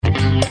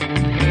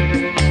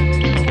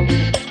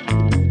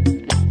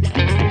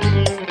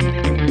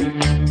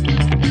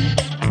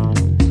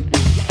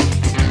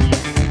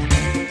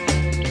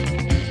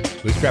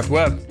Jeff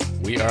Webb.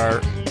 We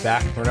are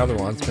back for another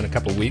one. It's been a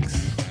couple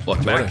weeks.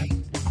 Welcome back.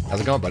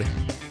 How's it going, buddy?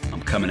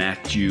 I'm coming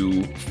at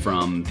you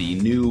from the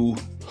new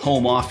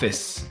home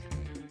office.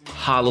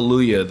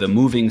 Hallelujah. The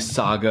moving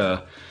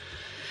saga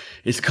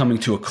is coming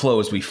to a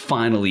close. We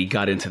finally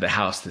got into the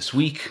house this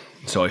week.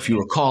 So if you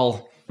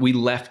recall, we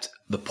left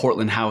the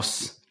Portland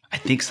house, I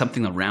think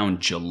something around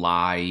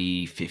July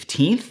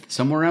 15th,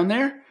 somewhere around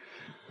there,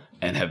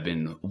 and have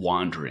been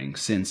wandering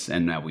since.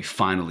 And now we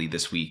finally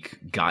this week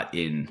got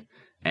in,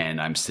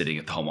 and I'm sitting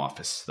at the home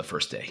office the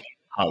first day.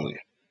 Hallelujah.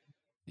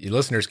 You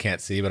listeners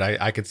can't see, but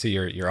I could see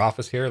your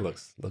office here.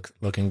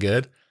 Looking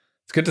good.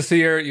 It's good to see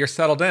you're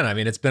settled in. I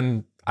mean, it's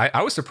been,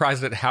 I was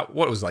surprised at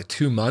what it was like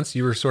 2 months.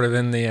 You were sort of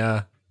in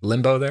the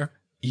limbo there.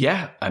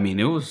 Yeah. I mean,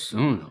 it was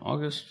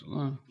August,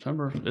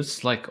 September.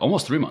 It's like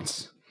almost 3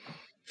 months.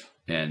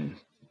 And,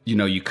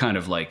 you kind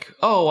of like,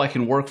 oh, I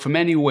can work from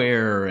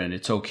anywhere and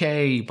it's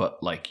okay.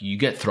 But like you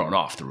get thrown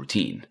off the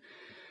routine.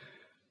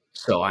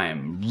 So I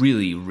am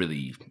really,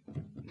 really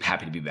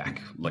happy to be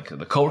back. Like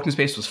the co-working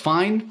space was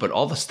fine, but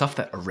all the stuff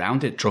that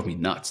around it drove me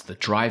nuts. The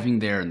driving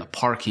there and the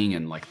parking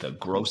and like the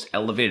gross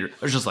elevator.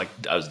 I was just like,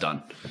 I was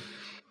done.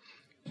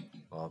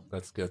 Well,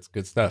 that's good. It's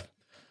good stuff.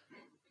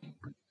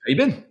 How you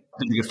been? Did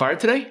you get fired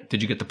today?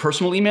 Did you get the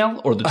personal email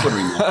or the Twitter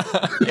email?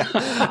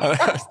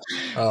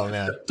 Oh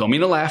man. Don't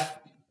mean to laugh.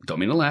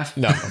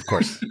 No, of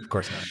course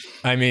not.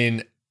 I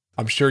mean,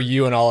 I'm sure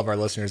you and all of our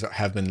listeners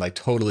have been like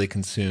totally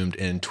consumed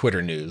in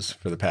Twitter news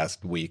for the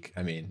past week.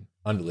 I mean,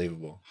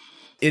 unbelievable.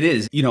 It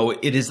is.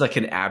 It is like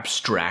an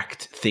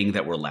abstract thing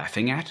that we're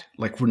laughing at.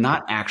 Like we're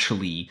not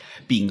actually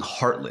being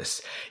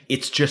heartless.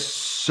 It's just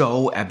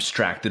so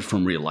abstracted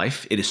from real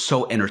life. It is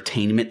so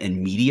entertainment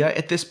and media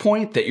at this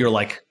point that you're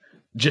like,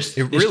 just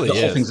it really the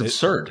is. Whole thing's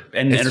absurd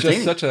and it's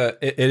entertaining. Just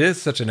it is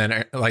such an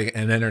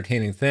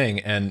entertaining thing.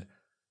 And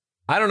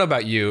I don't know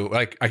about you.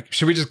 Like,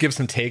 should we just give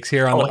some takes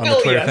here on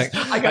the Twitter thing?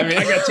 I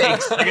got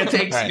takes. I got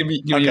takes. Right. Give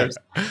me yours.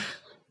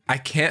 I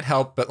can't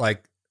help but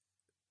like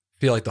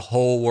feel like the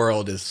whole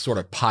world is sort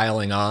of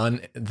piling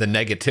on the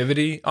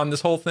negativity on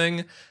this whole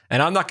thing.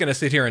 And I'm not going to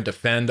sit here and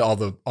defend all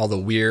the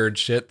weird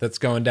shit that's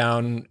going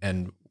down.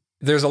 And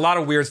there's a lot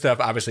of weird stuff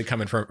obviously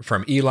coming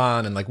from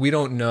Elon, and like we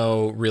don't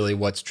know really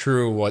what's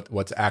true,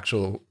 what's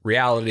actual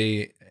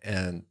reality.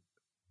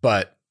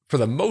 But for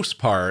the most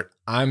part,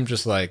 I'm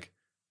just like,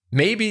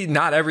 maybe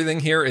not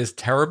everything here is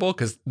terrible,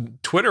 because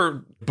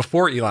Twitter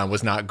before Elon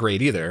was not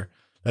great either.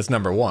 That's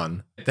number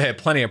one. They had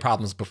plenty of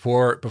problems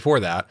before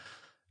that.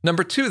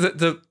 Number two,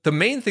 the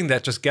main thing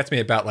that just gets me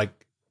about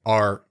like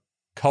our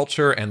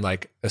culture and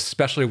like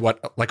especially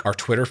what like our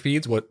Twitter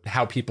feeds,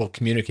 how people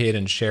communicate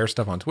and share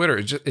stuff on Twitter,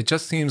 it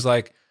just seems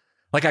like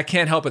I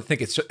can't help but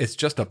think it's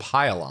just a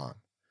pile on.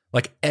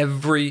 Like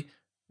every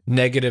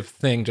negative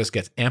thing just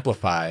gets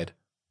amplified.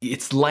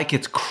 It's like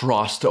it's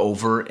crossed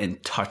over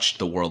and touched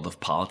the world of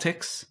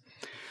politics,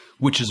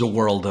 which is a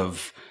world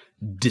of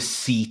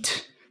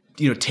deceit,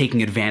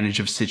 taking advantage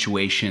of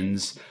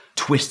situations,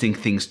 twisting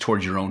things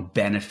towards your own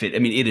benefit. I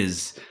mean,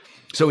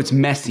 it's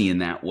messy in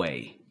that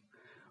way,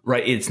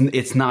 right?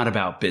 It's not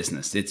about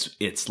business.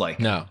 It's like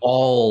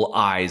all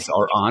eyes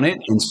are on it.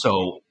 And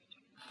so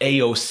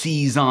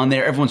AOC's on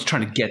there. Everyone's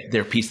trying to get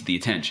their piece of the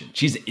attention.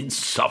 She's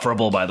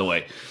insufferable, by the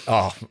way.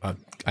 Oh,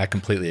 I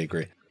completely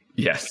agree.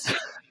 Yes.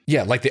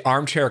 Yeah, like the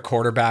armchair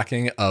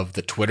quarterbacking of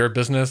the Twitter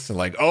business. And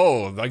like,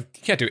 oh, like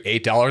you can't do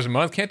 $8 a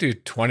month, can't do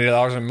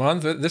 $20 a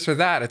month, this or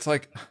that. It's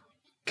like,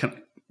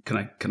 Can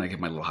I get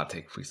my little hot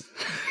take, please?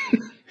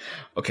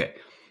 Okay.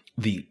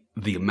 The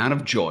amount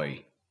of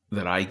joy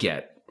that I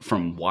get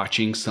from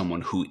watching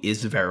someone who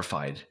is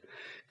verified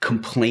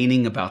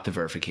complaining about the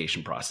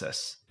verification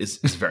process is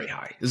very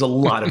high. There's a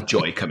lot of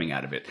joy coming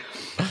out of it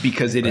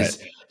because it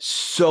is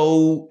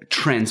so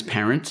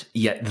transparent,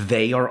 yet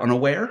they are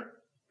unaware.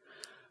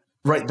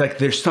 Right? Like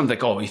there's something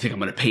like, oh, you think I'm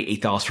going to pay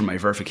 $8 for my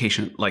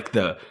verification? Like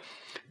the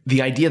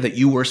idea that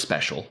you were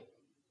special.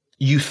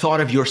 You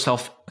thought of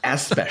yourself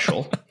as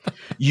special.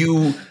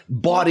 You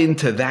bought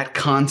into that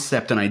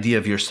concept and idea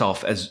of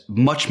yourself as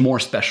much more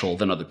special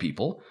than other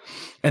people.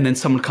 And then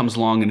someone comes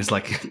along and is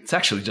like, it's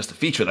actually just a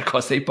feature that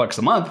costs $8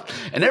 a month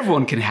and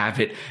everyone can have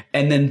it.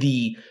 And then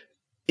the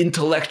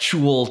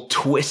intellectual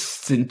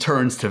twists and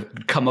turns to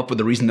come up with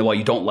a reason why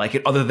you don't like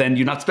it other than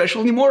you're not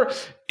special anymore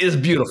is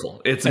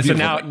beautiful. It's beautiful.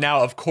 So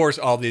now, of course,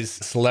 all these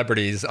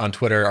celebrities on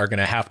Twitter are going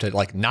to have to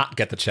like not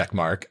get the check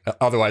mark.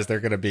 Otherwise,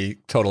 they're going to be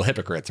total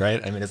hypocrites,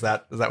 right? I mean, is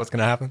that what's going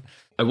to happen?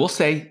 I will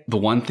say the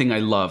one thing I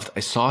loved, I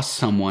saw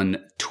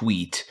someone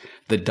tweet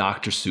the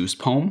Dr. Seuss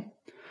poem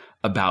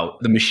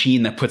about the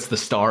machine that puts the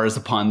stars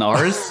upon the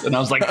R's. And I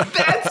was like,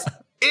 that's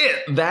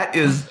it. That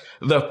is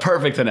the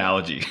perfect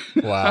analogy.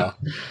 Wow.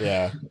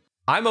 Yeah.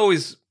 I'm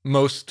always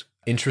most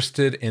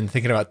interested in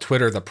thinking about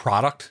Twitter, the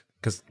product,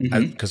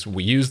 because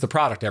we use the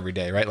product every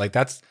day, right? Like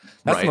that's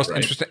the most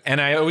interesting. And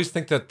I always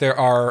think that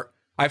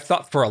I've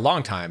thought for a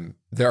long time,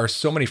 there are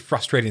so many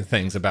frustrating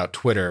things about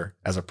Twitter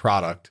as a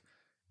product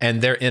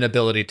and their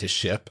inability to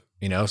ship,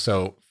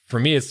 So for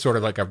me, it's sort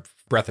of like a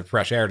breath of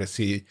fresh air to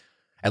see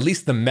at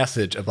least the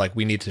message of like,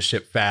 we need to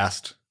ship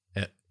fast,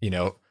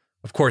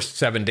 Of course,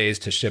 7 days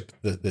to ship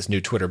this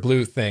new Twitter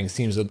Blue thing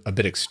seems a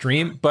bit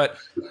extreme, but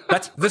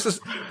this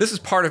is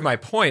part of my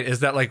point,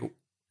 is that, like,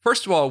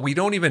 first of all, we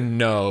don't even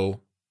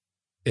know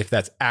if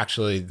that's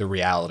actually the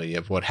reality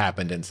of what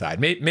happened inside.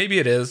 Maybe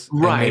it is.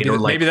 Right.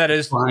 Maybe that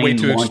is way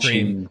too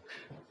extreme.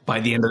 By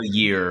the end of the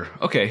year.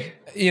 Okay.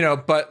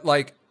 But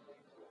like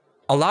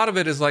a lot of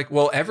it is like,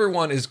 well,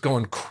 everyone is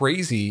going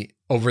crazy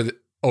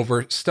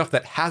over stuff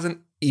that hasn't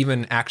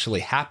even actually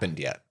happened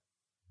yet.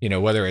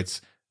 Whether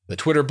it's the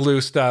Twitter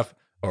Blue stuff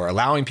or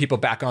allowing people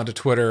back onto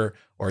Twitter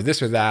or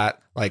this or that.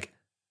 Like,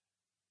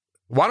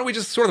 why don't we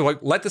just sort of like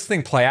let this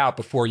thing play out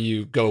before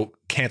you go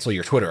cancel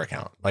your Twitter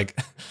account? Like,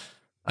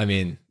 I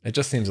mean, it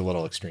just seems a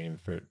little extreme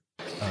for.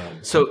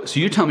 So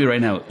you tell me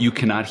right now, you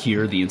cannot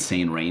hear the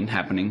insane rain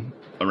happening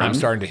around? I'm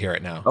starting to hear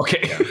it now. Okay.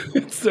 Yeah.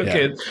 It's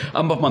okay. Yeah.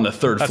 I'm up on the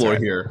third floor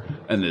here,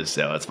 and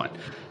that's fine.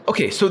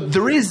 Okay, so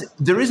there is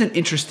an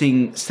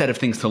interesting set of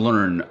things to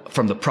learn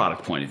from the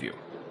product point of view.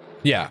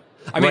 Yeah.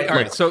 I mean, all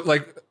right. So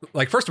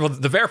like first of all,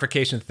 the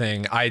verification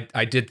thing,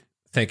 I did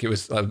think it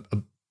was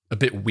a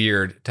bit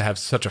weird to have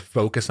such a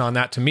focus on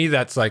that. To me,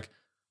 that's like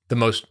the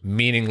most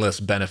meaningless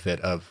benefit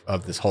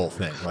of this whole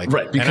thing. Like,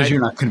 right, because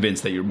you're not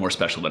convinced that you're more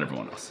special than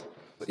everyone else.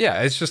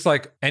 Yeah, it's just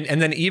like,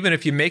 and then even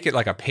if you make it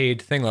like a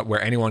paid thing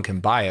where anyone can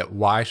buy it,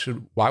 why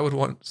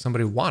would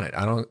somebody want it?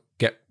 I don't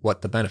get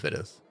what the benefit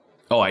is.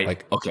 Oh,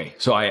 okay.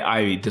 So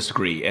I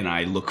disagree, and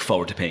I look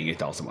forward to paying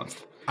 $8 a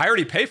month. I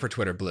already pay for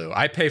Twitter Blue.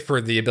 I pay for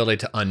the ability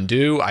to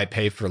undo. I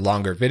pay for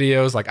longer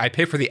videos. Like, I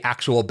pay for the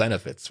actual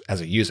benefits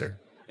as a user.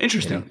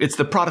 Interesting. It's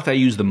the product I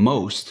use the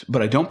most,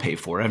 but I don't pay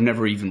for it. I've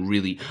never even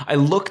really... I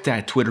looked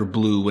at Twitter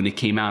Blue when it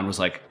came out and was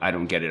like, I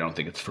don't get it. I don't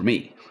think it's for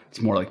me. It's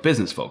more like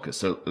business focused.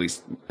 So at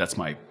least that's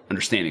my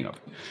understanding of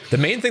it. The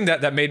main thing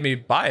that made me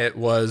buy it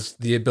was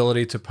the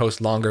ability to post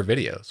longer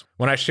videos.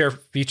 When I share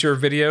feature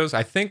videos,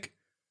 I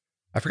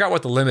forgot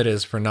what the limit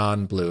is for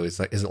non-Blue. Is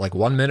it like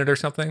 1 minute or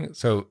something?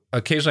 So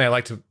occasionally I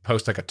like to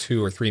post like a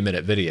 2 or 3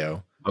 minute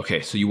video.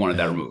 Okay, so you wanted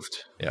that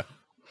removed. Yeah.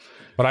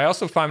 But I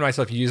also find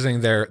myself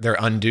using their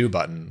undo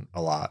button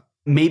a lot.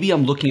 Maybe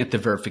I'm looking at the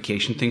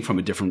verification thing from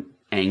a different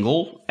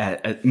angle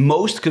at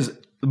most, because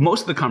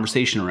most of the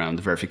conversation around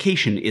the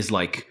verification is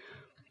like,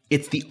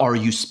 it's the are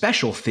you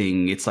special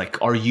thing. It's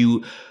like, are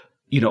you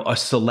a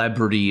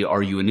celebrity?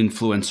 Are you an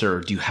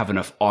influencer? Do you have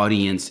enough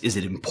audience? Is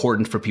it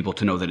important for people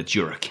to know that it's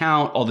your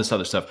account? All this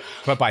other stuff.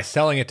 But by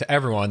selling it to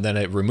everyone, then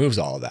it removes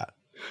all of that,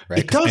 right?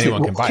 It does.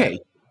 Anyone can buy it.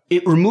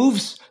 It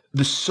removes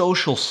the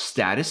social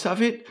status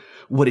of it.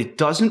 What it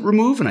doesn't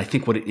remove, and I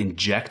think what it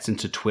injects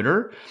into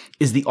Twitter,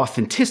 is the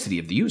authenticity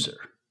of the user.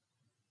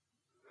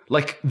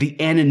 Like the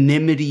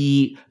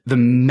anonymity, the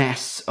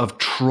mess of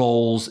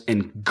trolls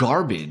and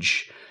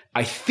garbage,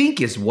 I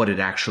think is what it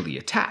actually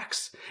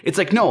attacks. It's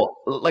like, no,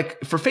 like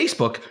for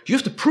Facebook, you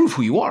have to prove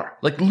who you are.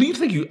 Like, I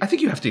think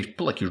you have to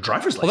put like your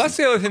driver's license. Well, that's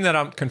the other thing that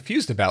I'm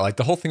confused about. Like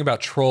the whole thing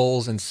about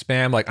trolls and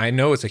spam. Like, I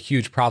know it's a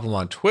huge problem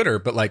on Twitter,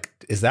 but like,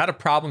 is that a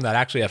problem that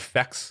actually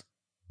affects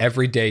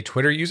everyday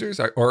Twitter users,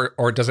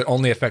 or does it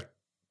only affect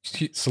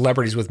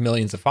celebrities with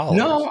millions of followers?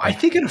 No, I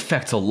think it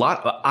affects a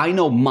lot. I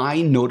know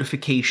my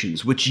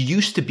notifications, which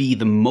used to be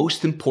the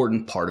most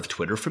important part of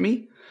Twitter for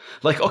me.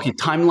 Like, okay,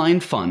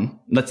 timeline fun,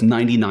 that's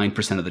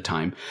 99% of the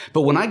time.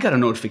 But when I got a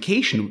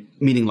notification,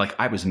 meaning like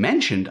I was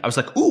mentioned, I was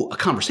like, ooh, a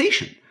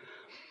conversation.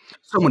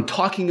 Someone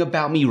talking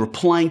about me,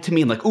 replying to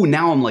me, and like, ooh,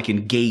 now I'm like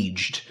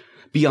engaged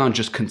beyond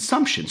just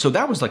consumption. So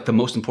that was like the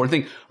most important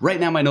thing. Right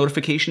now, my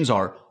notifications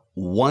are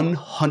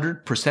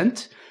 100%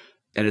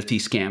 NFT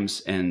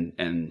scams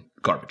and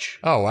garbage.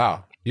 Oh,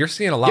 wow. You're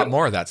seeing a lot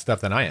more of that stuff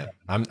than I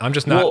am. I'm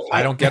just not,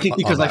 I don't get it. I think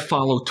because I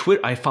follow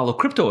Twitter, I follow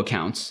crypto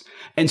accounts.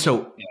 And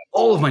so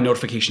all of my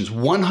notifications,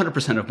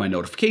 100% of my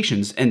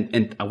notifications,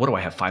 and what do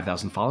I have,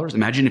 5,000 followers?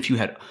 Imagine if you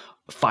had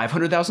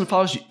 500,000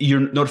 followers,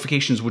 your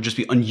notifications would just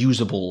be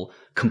unusable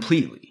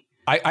completely.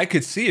 I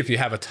could see if you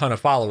have a ton of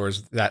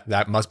followers,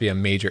 that must be a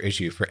major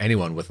issue for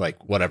anyone with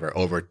like whatever,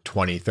 over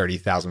 20,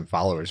 30,000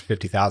 followers,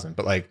 50,000.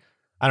 But like,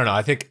 I don't know.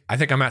 I think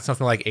I'm at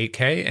something like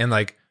 8K, and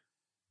like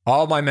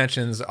all my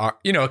mentions are,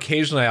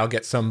 occasionally I'll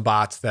get some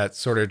bots that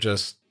sort of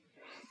just,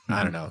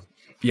 I don't know.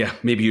 Yeah,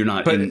 maybe you're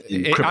not. But in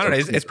crypto. I don't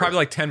know. It's probably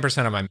like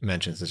 10% of my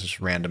mentions is just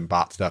random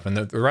bot stuff, and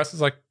the rest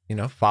is like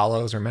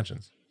follows or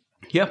mentions.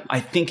 Yeah, I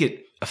think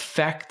it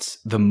affects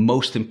the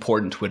most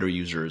important Twitter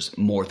users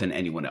more than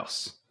anyone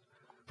else.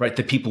 Right,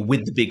 the people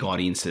with the big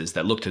audiences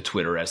that look to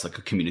Twitter as like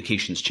a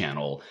communications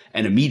channel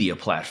and a media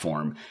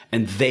platform,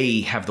 and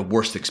they have the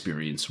worst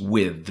experience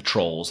with the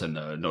trolls and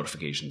the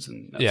notifications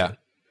and yeah.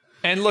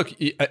 And look,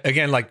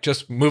 again, like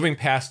just moving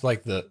past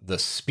like the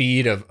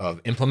speed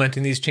of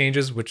implementing these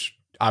changes, which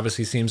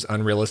obviously seems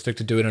unrealistic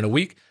to do it in a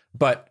week,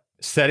 but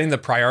setting the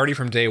priority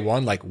from day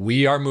one, like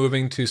we are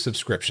moving to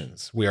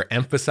subscriptions. We are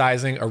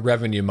emphasizing a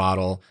revenue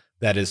model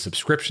that is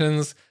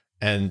subscriptions,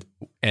 and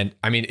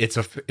I mean it's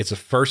a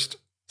first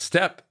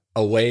step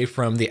away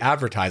from the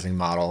advertising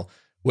model,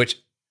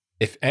 which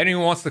if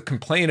anyone wants to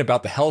complain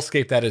about the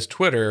hellscape that is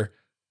Twitter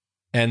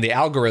and the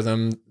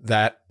algorithm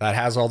that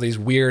has all these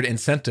weird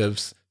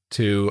incentives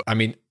to, I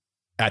mean,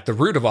 at the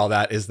root of all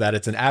that is that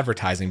it's an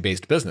advertising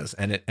based business,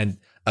 and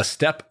a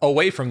step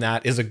away from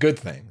that is a good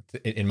thing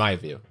in my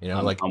view. You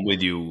know, I'm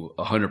with you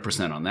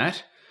 100% on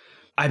that.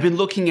 I've been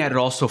looking at it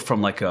also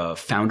from like a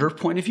founder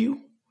point of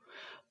view.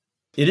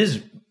 It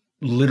is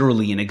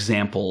literally an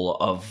example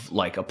of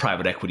like a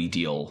private equity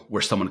deal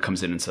where someone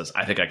comes in and says,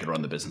 I think I could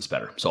run the business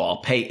better. So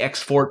I'll pay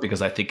X for it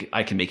because I think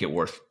I can make it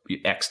worth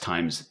X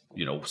times,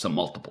 some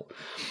multiple.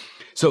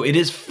 So it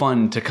is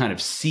fun to kind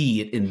of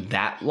see it in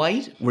that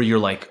light where you're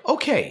like,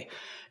 okay,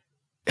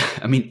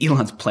 I mean,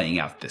 Elon's playing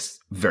out this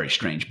very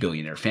strange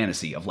billionaire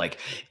fantasy of like,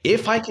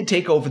 if I could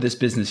take over this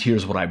business,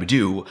 here's what I would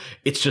do.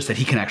 It's just that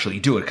he can actually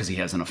do it because he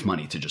has enough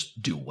money to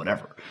just do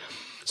whatever.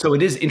 So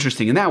it is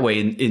interesting in that way.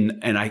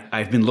 And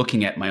I've been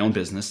looking at my own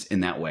business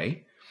in that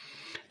way.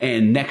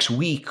 And next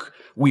week,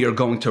 we are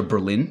going to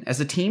Berlin as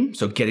a team.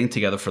 So getting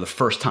together for the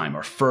first time,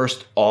 our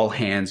first all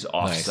hands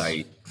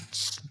offsite.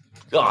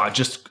 Nice.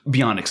 Just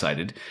beyond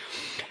excited.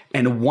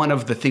 And one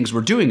of the things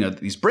we're doing are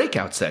these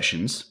breakout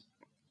sessions.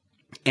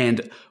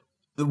 And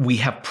we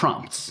have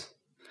prompts.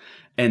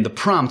 And the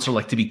prompts are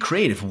like to be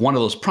creative. One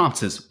of those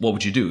prompts is, what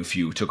would you do if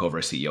you took over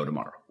as CEO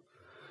tomorrow?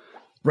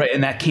 Right.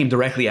 And that came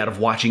directly out of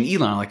watching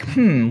Elon. Like,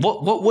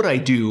 what would I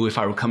do if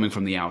I were coming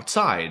from the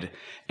outside?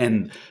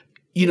 And,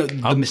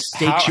 the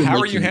mistakes you're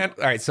making. All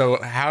right.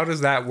 So how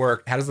does that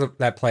work? How does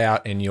that play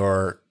out in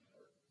your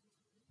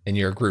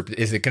group?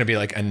 Is it going to be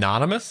like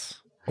anonymous,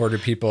 or do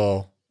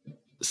people?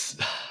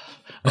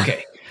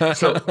 Okay.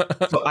 So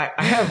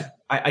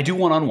I do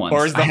one-on-ones.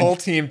 Or is the whole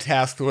team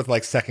tasked with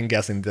like second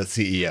guessing the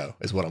CEO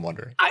is what I'm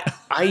wondering.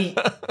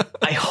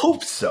 I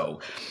hope so.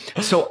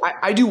 So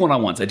I do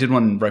one-on-ones. I did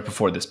one right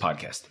before this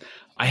podcast.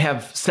 I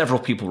have several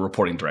people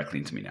reporting directly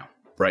into me now,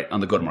 right, on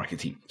the go-to-market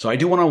team. So I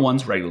do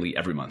one-on-ones regularly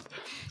every month.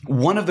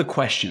 One of the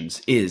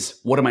questions is,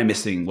 what am I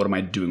missing? What am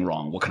I doing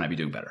wrong? What can I be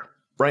doing better?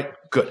 Right?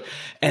 Good.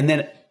 And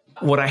then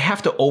what I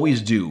have to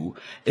always do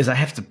is I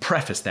have to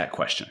preface that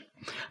question.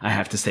 I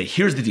have to say,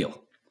 here's the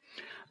deal.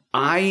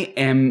 I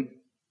am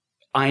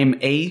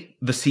A,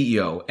 the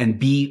CEO, and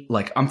B,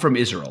 like I'm from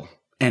Israel.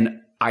 And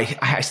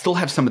I still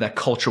have some of that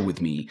culture with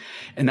me.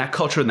 And that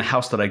culture in the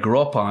house that I grew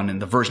up on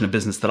and the version of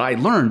business that I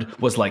learned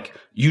was like,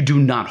 you do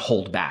not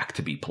hold back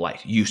to be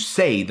polite. You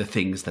say the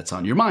things that's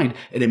on your mind,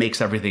 and it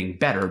makes everything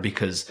better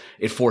because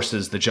it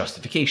forces the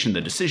justification,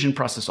 the decision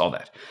process, all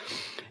that.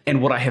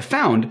 And what I have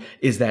found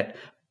is that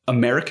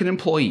American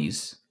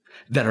employees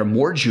that are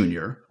more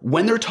junior,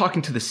 when they're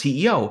talking to the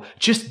CEO,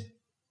 just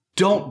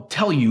don't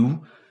tell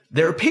you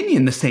their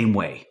opinion the same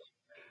way.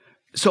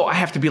 So I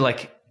have to be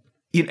like,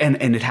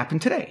 and it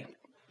happened today.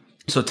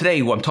 So today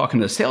I'm talking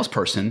to a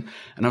salesperson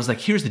and I was like,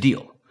 here's the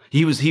deal.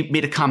 He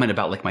made a comment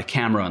about like my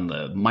camera and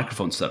the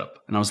microphone setup.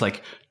 And I was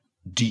like,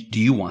 do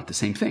you want the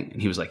same thing?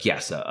 And he was like,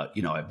 yes,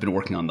 I've been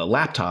working on the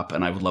laptop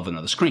and I would love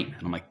another screen.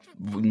 And I'm like,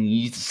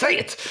 you say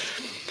it.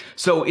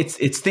 So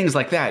it's things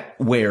like that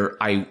where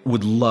I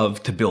would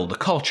love to build a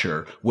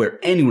culture where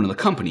anyone in the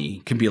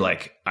company can be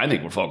like, I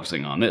think we're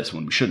focusing on this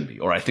when we shouldn't be,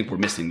 or I think we're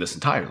missing this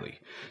entirely.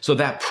 So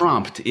that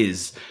prompt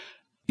is,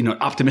 an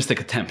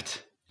optimistic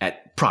attempt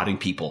at prodding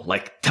people.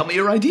 Like, tell me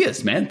your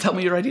ideas, man. Tell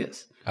me your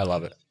ideas. I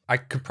love it. I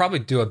could probably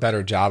do a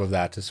better job of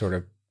that to sort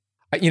of,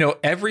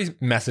 every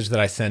message that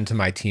I send to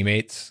my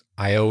teammates,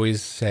 I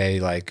always say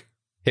like,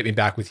 hit me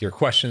back with your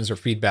questions or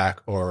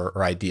feedback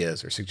or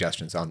ideas or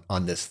suggestions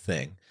on this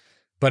thing.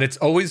 But it's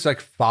always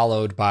like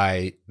followed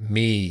by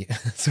me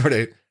sort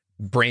of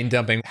brain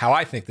dumping how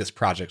I think this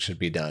project should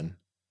be done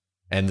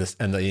and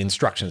the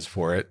instructions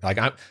for it. Like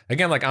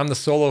I'm the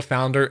solo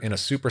founder in a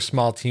super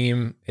small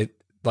team. It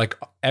like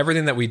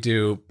everything that we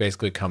do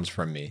basically comes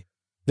from me.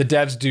 The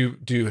devs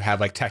do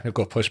have like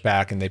technical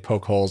pushback and they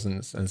poke holes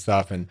and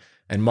stuff and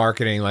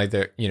marketing, like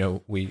they're,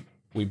 we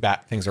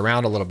bat things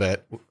around a little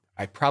bit.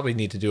 I probably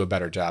need to do a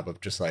better job of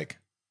just like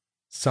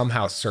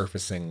somehow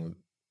surfacing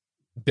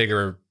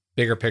bigger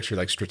picture,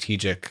 like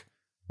strategic,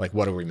 like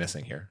what are we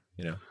missing here?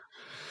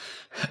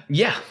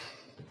 Yeah.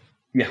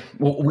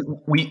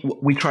 Well,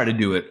 we try to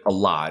do it a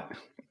lot,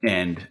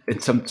 and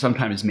it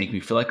sometimes make me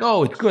feel like,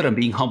 oh, it's good, I'm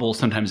being humble.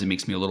 Sometimes it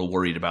makes me a little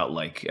worried about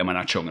like, am I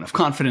not showing enough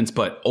confidence?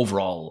 But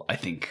overall, I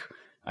think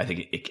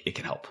it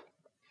can help.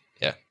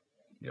 Yeah,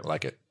 I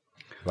like it.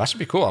 Well, that should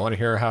be cool. I want to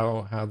hear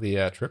how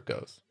the trip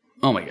goes.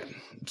 Oh my God.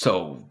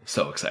 So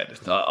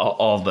excited.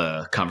 All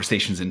the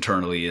conversations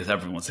internally is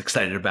everyone's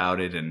excited about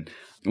it. And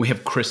we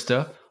have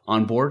Krista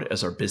on board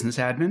as our business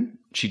admin.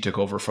 She took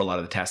over for a lot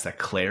of the tasks that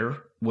Claire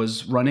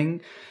was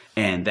running.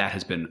 And that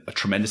has been a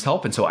tremendous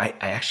help. And so I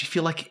actually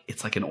feel like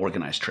it's like an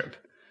organized trip.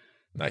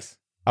 Nice.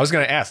 I was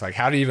going to ask, like,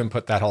 how do you even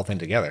put that whole thing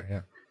together?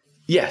 Yeah.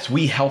 Yes,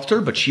 we helped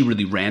her, but she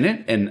really ran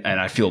it. And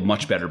I feel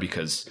much better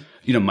because,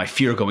 my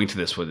fear going to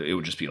this it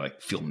would just be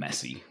like, feel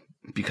messy.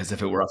 Because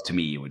if it were up to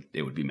me,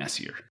 it would be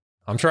messier.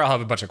 I'm sure I'll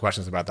have a bunch of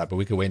questions about that, but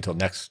we could wait until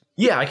next.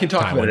 Yeah, I can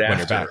talk about it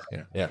after. When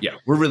you're back. Yeah,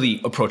 we're really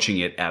approaching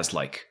it as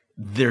like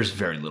there's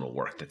very little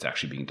work that's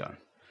actually being done.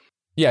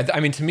 Yeah,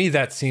 I mean, to me,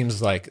 that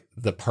seems like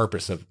the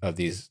purpose of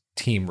these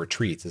team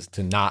retreats is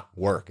to not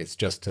work. It's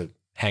just to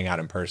hang out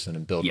in person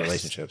and build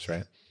relationships,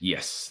 right?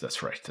 Yes,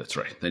 that's right.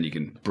 Then you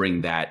can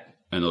bring that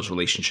and those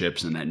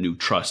relationships and that new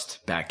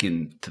trust back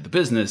into the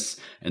business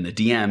and the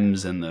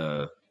DMs and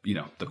the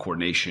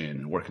coordination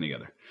and working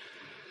together.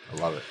 I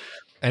love it.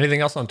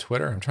 Anything else on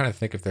Twitter? I'm trying to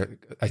think if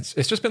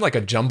it's just been like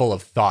a jumble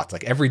of thoughts.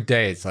 Like every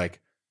day it's like,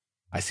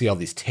 I see all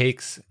these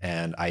takes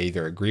and I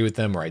either agree with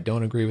them or I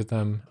don't agree with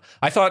them.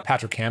 I thought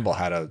Patrick Campbell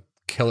had a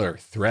killer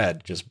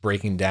thread just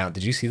breaking down.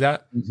 Did you see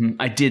that? Mm-hmm.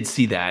 I did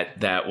see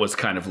that. That was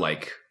kind of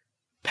like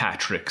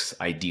Patrick's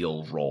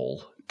ideal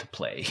role to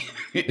play.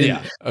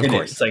 Of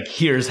course. It's like,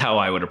 here's how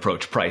I would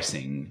approach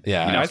pricing.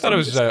 Yeah, I thought it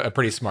was a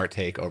pretty smart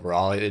take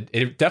overall.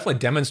 It definitely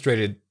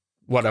demonstrated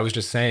what I was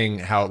just saying,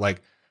 how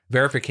like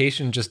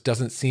verification just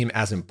doesn't seem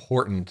as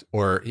important,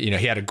 or, he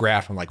had a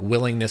graph on like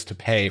willingness to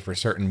pay for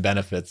certain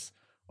benefits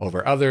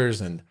over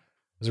others. And it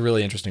was a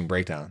really interesting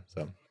breakdown.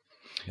 So,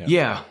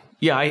 yeah,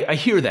 I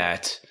hear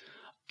that.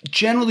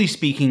 Generally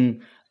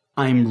speaking,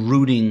 I'm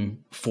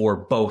rooting for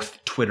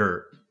both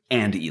Twitter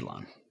and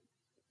Elon.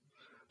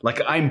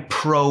 Like, I'm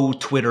pro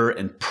Twitter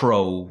and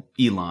pro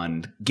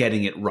Elon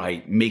getting it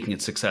right, making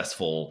it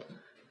successful.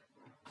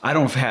 I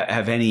don't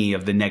have any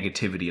of the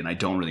negativity, and I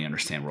don't really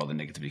understand where all the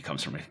negativity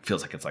comes from. It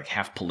feels like it's like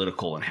half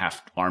political and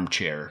half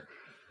armchair.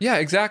 Yeah,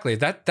 exactly.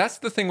 That's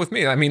the thing with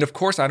me. I mean, of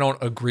course, I don't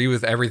agree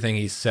with everything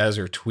he says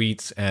or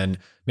tweets, and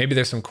maybe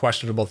there's some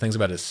questionable things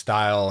about his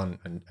style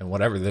and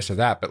whatever, this or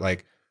that. But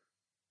like,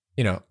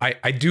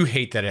 I do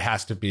hate that it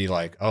has to be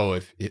like, oh,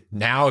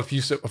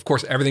 of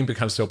course, everything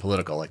becomes so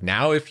political. Like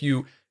now, if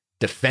you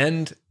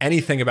defend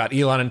anything about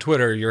Elon and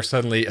Twitter, you're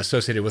suddenly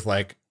associated with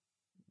like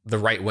the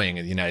right wing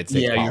of the United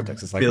States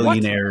politics. It's like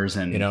billionaires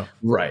what? And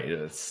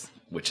right.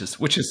 Which is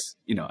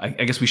I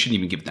guess we shouldn't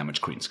even give it that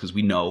much credence because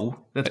we know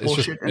that's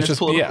bullshit and it's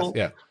political.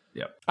 BS,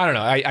 yeah. I don't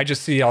know. I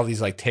just see all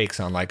these like takes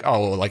on like,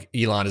 oh, like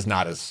Elon is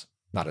not as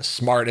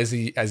smart as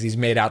he's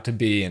made out to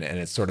be, and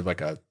it's sort of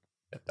like a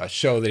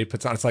show that he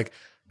puts on. It's like,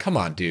 come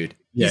on, dude.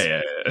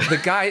 Yeah. The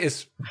guy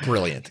is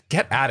brilliant.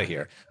 Get out of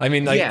here. I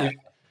mean, like,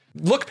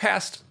 look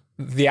past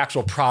the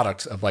actual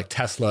products of like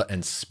Tesla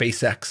and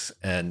SpaceX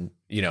and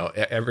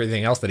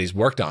everything else that he's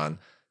worked on.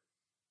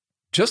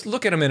 Just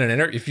look at him in an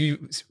interview. If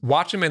you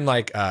watch him in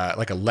like a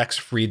Lex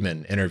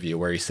Friedman interview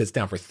where he sits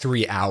down for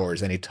 3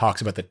 hours and he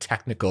talks about the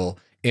technical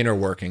inner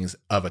workings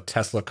of a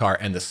Tesla car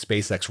and the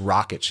SpaceX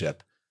rocket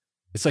ship,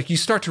 it's like you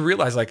start to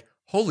realize like,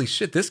 holy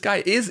shit, this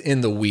guy is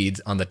in the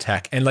weeds on the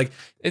tech. And like,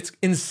 it's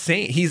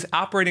insane. He's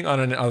operating on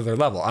another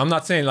level. I'm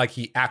not saying like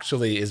he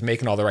actually is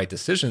making all the right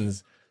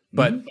decisions,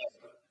 but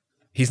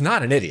he's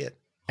not an idiot.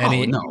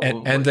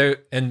 And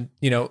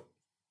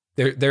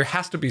there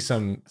has to be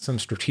some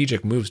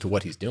strategic moves to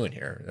what he's doing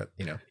here.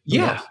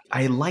 Yeah,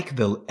 I like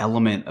the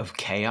element of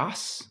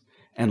chaos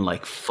and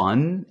like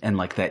fun and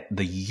like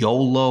the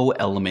YOLO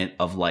element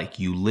of like,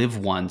 you live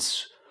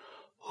once,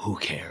 who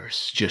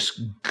cares?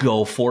 Just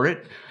go for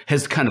it.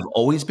 Has kind of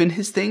always been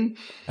his thing.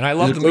 And I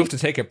love the move to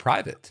take it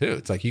private too.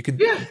 It's like you could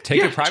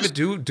take it private,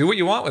 do what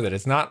you want with it.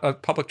 It's not a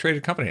public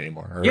traded company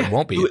anymore, or it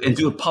won't be.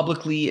 Do it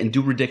publicly and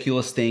do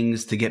ridiculous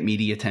things to get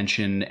media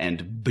attention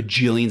and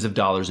bajillions of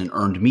dollars in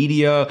earned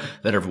media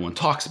that everyone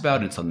talks about.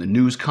 And it's on the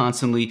news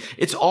constantly.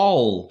 It's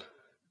all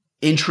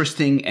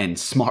interesting and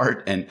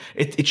smart. And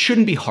it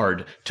shouldn't be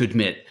hard to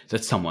admit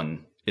that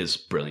someone is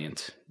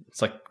brilliant.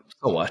 It's like,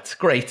 so what?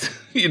 Great.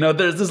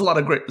 There's a lot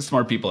of great,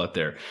 smart people out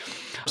there.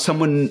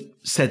 Someone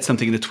said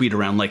something in the tweet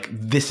around like,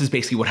 this is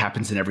basically what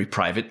happens in every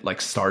private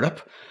like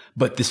startup,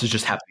 but this is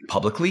just happening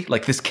publicly.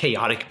 Like this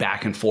chaotic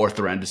back and forth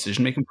around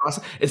decision-making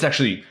process.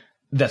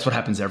 That's what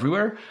happens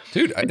everywhere.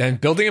 Dude,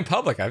 and building in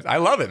public. I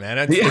love it, man.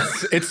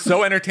 It's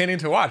so entertaining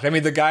to watch. I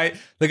mean, the guy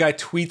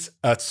tweets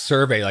a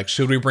survey like,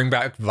 should we bring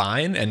back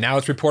Vine? And now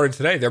it's reported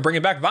today they're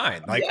bringing back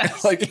Vine. Like,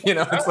 yes.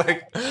 It's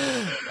like,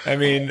 I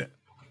mean,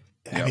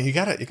 you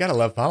gotta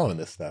love following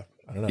this stuff.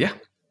 I don't know. Yeah.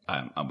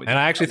 I'm with you.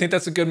 I actually think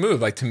that's a good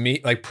move. Like to me,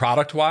 like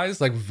product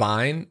wise, like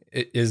Vine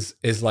is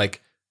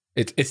like,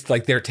 it's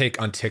like their take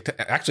on TikTok.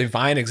 Actually,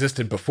 Vine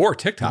existed before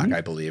TikTok,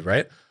 I believe,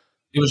 right?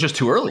 It was just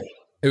too early.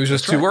 It was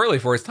just too early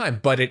for its time,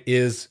 but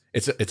it's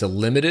a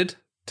limited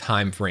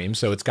time frame.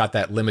 So it's got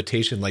that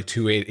limitation, like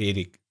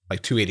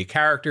 280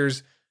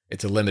 characters.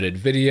 It's a limited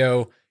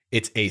video.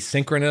 It's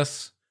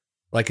asynchronous.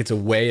 Like it's a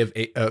way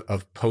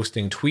of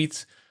posting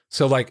tweets.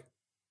 So like,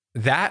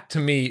 that to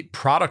me,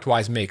 product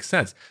wise, makes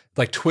sense.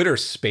 Like Twitter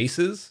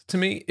Spaces to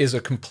me is a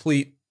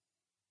complete,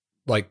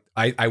 like,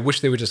 I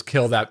wish they would just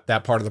kill that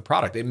part of the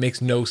product. It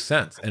makes no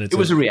sense. And it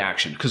was a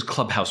reaction because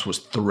Clubhouse was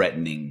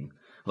threatening.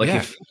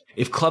 Like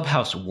if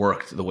Clubhouse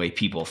worked the way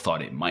people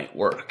thought it might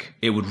work,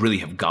 it would really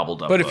have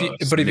gobbled up. But if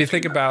you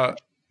think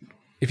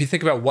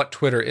about what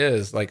Twitter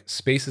is, like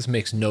Spaces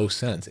makes no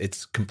sense.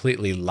 It's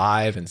completely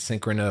live and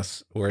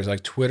synchronous, whereas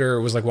like Twitter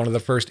was like one of the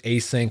first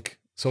async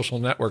social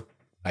network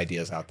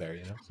ideas out there,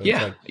 So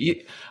I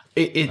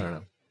don't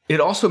know. It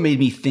also made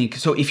me think.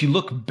 So if you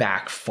look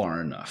back far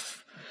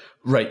enough,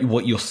 right,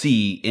 what you'll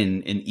see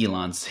in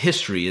Elon's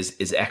history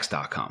is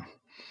X.com.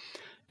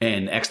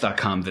 And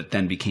X.com that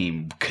then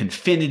became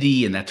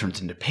Confinity, and that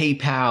turns into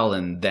PayPal,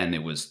 and then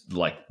it was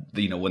like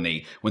when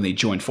they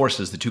joined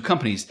forces, the two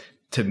companies,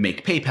 to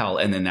make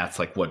PayPal, and then that's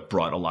like what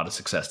brought a lot of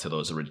success to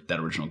that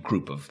original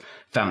group of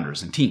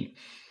founders and team.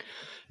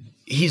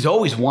 He's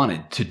always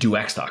wanted to do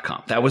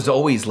X.com. That was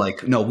always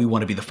like, no, we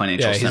want to be the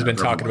financial center. He's been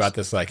talking about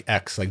this like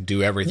X, like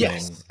do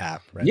everything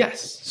app, right?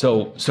 Yes.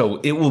 So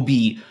it will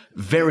be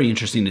very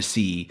interesting to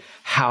see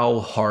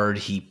how hard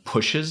he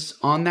pushes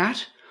on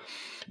that,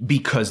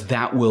 because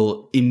that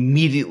will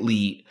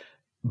immediately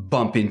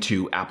bump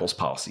into Apple's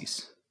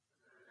policies.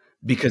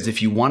 Because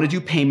if you want to do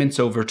payments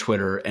over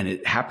Twitter and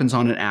it happens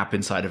on an app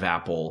inside of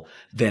Apple,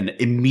 then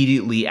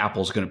immediately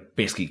Apple's going to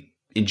basically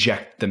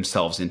inject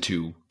themselves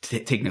into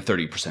taking a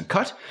 30%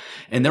 cut.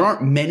 And there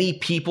aren't many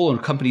people or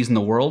companies in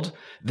the world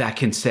that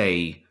can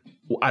say,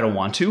 well, I don't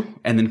want to,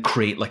 and then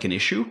create like an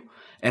issue.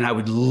 And I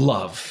would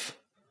love,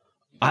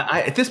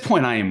 at this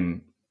point, I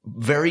am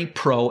very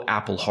pro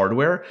Apple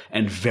hardware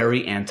and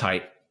very anti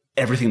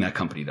everything that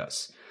company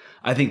does.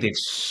 I think they've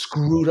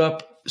screwed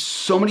up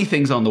so many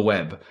things on the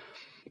web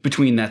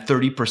between that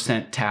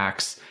 30%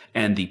 tax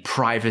and the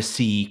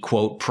privacy,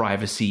 quote,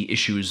 privacy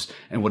issues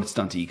and what it's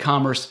done to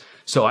e-commerce.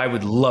 So I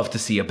would love to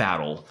see a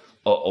battle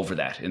over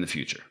that in the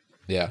future.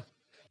 Yeah.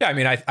 Yeah. I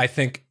mean, I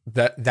think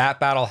that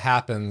battle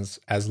happens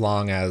as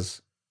long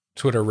as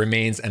Twitter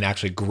remains and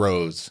actually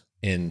grows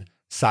in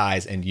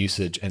size and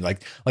usage. And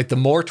like the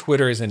more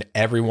Twitter is in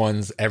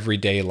everyone's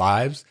everyday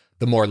lives,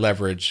 the more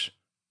leverage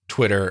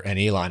Twitter and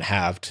Elon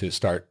have to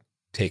start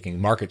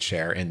taking market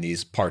share in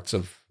these parts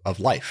of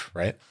life.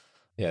 Right.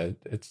 Yeah.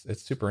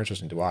 It's super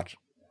interesting to watch.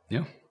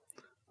 Yeah.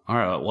 All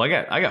right. Well,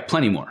 I got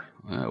plenty more.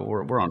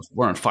 We're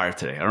on fire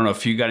today. I don't know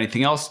if you got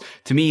anything else.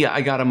 To me,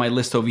 I got on my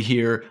list over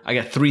here, I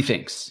got 3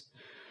 things.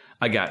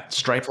 I got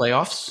Stripe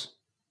layoffs.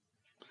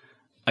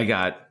 I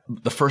got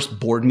the first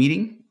board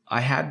meeting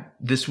I had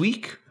this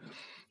week.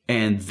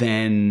 And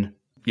then,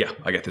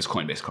 I got this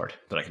Coinbase card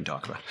that I can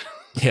talk about.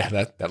 Yeah,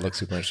 that looks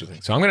super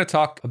interesting. So I'm going to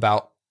talk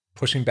about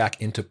pushing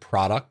back into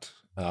product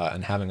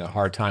and having a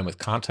hard time with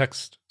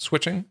context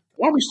switching.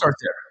 Why don't we start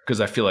there?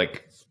 Because I feel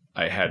like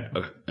I had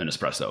an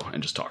espresso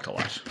and just talked a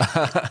lot.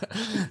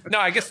 No,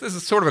 I guess this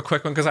is sort of a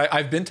quick one because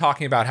I've been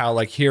talking about how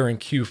like here in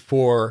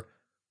Q4,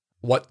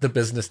 what the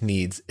business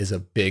needs is a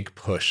big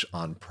push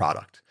on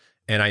product.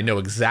 And I know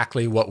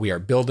exactly what we are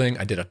building.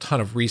 I did a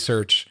ton of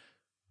research.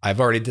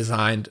 I've already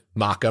designed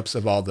mock-ups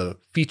of all the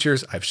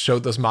features. I've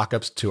showed those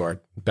mock-ups to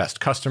our best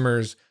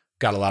customers,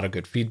 got a lot of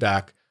good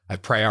feedback.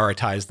 I've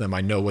prioritized them.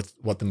 I know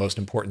what the most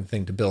important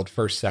thing to build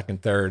first,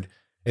 second, third.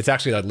 It's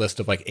actually a list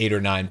of like 8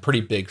 or 9 pretty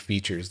big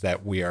features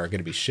that we are going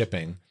to be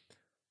shipping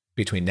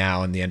between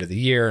now and the end of the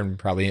year and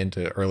probably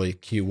into early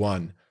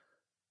Q1.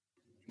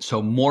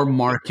 So more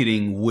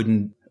marketing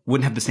wouldn't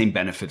have the same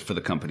benefit for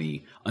the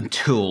company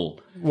until...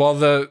 Well,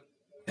 the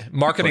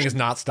marketing is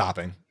not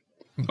stopping.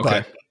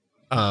 Okay.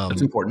 But,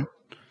 that's important.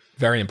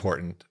 Very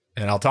important.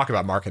 And I'll talk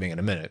about marketing in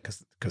a minute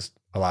because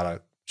a lot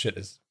of shit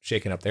is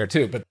shaking up there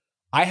too. But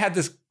I had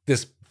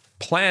this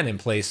plan in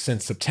place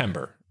since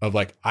September of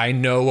like, I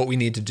know what we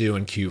need to do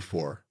in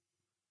Q4.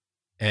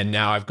 And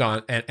now I've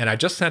gone and I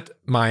just sent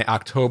my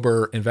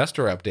October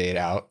investor update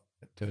out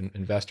to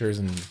investors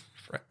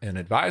and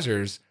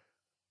advisors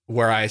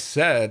where I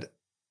said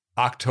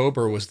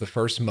October was the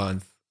first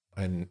month,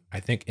 and I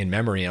think in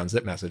memory on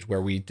Zip Message,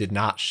 where we did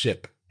not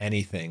ship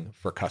anything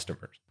for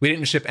customers. We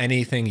didn't ship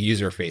anything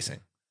user facing.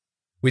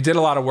 We did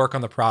a lot of work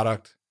on the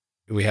product.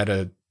 We had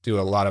to do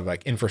a lot of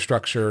like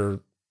infrastructure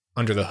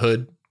under the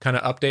hood kind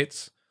of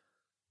updates.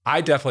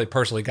 I definitely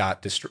personally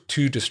got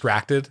too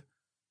distracted,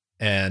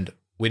 and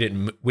we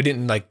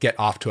didn't like get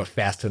off to a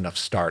fast enough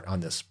start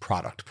on this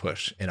product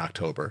push in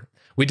October.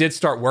 We did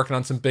start working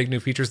on some big new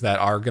features that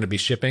are going to be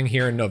shipping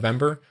here in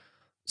November.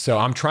 So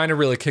I'm trying to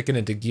really kick it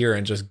into gear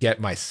and just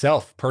get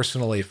myself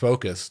personally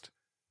focused,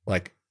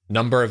 like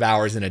number of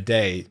hours in a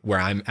day where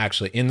I'm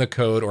actually in the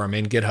code or I'm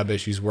in GitHub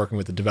issues working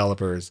with the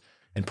developers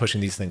and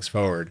pushing these things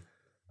forward.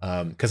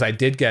 Because I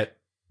did get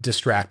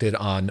distracted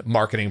on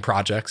marketing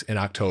projects in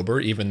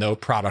October, even though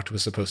product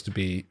was supposed to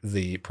be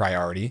the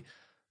priority.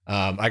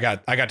 I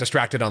got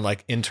distracted on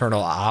like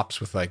internal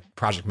ops with like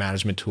project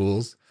management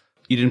tools.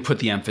 You didn't put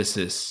the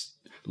emphasis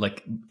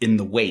like in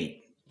the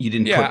weight. You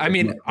didn't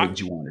put what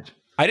you wanted.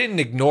 I didn't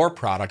ignore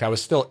product. I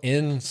was still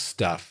in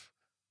stuff,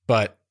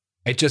 but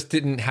I just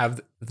didn't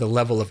have the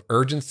level of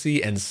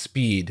urgency and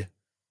speed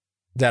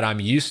that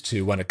I'm used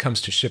to when it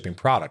comes to shipping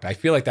product. I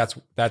feel like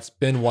that's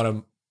been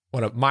one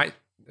of my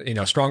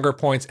stronger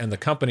points, and the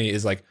company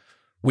is like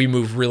we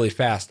move really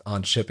fast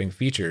on shipping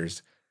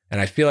features,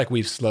 and I feel like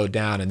we've slowed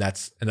down, and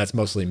that's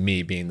mostly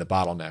me being the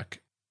bottleneck.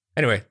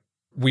 Anyway,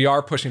 we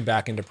are pushing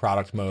back into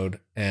product mode,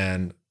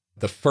 and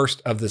the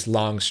first of this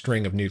long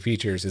string of new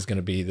features is going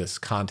to be this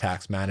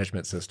contacts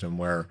management system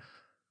where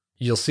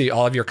you'll see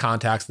all of your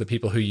contacts, the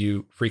people who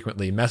you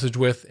frequently message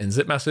with in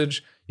Zip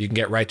Message. You can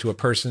get right to a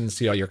person,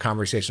 see all your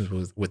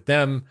conversations with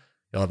them.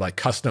 You'll have like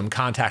custom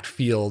contact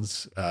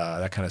fields,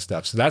 that kind of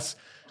stuff. So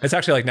it's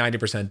actually like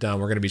 90% done.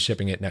 We're going to be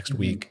shipping it next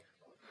week.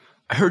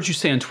 I heard you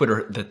say on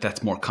Twitter that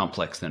that's more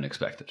complex than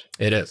expected.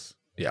 It is,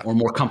 yeah. Or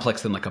more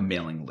complex than like a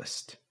mailing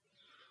list,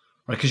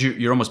 right? Because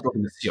you're almost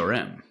building a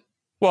CRM.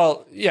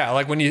 Well, yeah,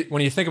 like when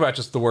you think about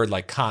just the word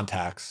like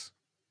contacts,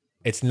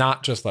 it's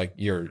not just like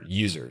your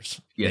users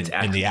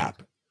in the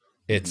app.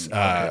 It's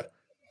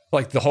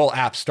like the whole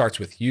app starts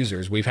with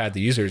users. We've had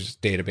the users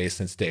database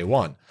since day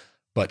one,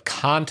 but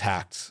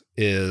contacts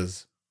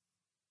is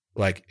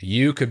like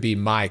you could be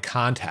my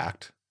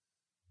contact.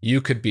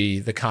 You could be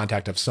the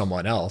contact of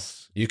someone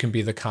else. You can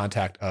be the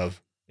contact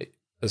of,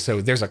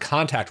 so there's a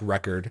contact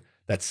record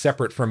that's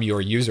separate from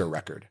your user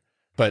record,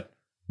 but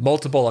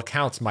multiple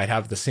accounts might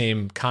have the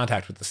same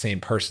contact with the same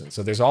person.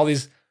 So there's all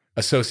these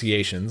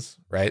associations,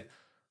 right?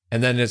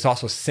 And then it's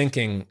also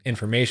syncing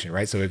information,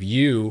 right? So if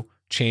you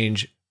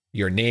change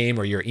your name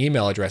or your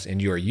email address in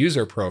your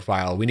user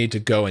profile, we need to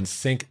go and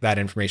sync that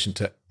information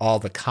to all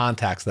the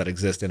contacts that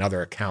exist in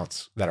other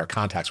accounts that are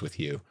contacts with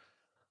you.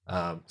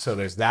 So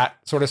there's that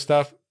sort of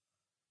stuff.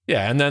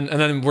 Yeah, and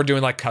then we're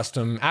doing like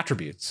custom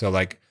attributes. So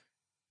like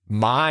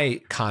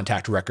my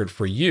contact record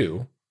for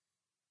you,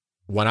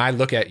 when I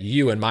look at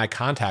you in my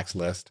contacts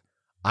list,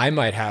 I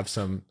might have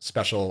some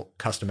special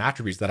custom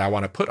attributes that I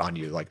want to put on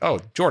you. Like, oh,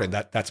 Jordan,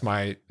 that's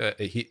my,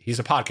 he's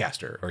a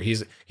podcaster, or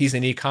he's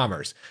in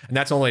e-commerce, and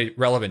that's only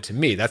relevant to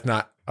me. That's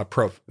not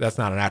that's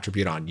not an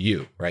attribute on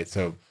you, right?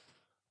 So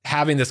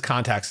having this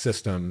contact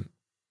system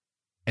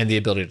and the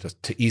ability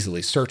to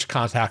easily search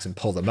contacts and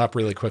pull them up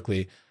really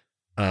quickly.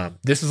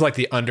 This is like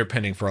the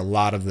underpinning for a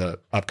lot of the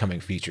upcoming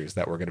features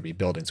that we're going to be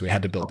building. So we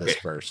had to build this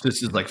first.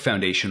 This is like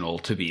foundational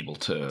to be able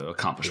to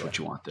accomplish what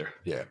you want there.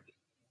 Yeah.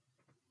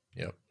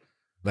 Yep.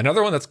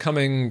 Another one that's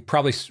coming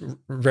probably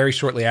very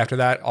shortly after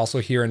that, also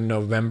here in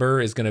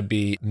November, is going to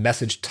be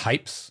message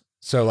types.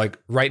 So like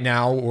right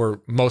now, we're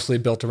mostly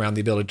built around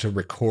the ability to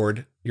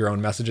record your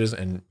own messages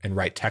and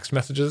write text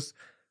messages,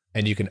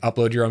 and you can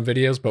upload your own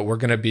videos, but we're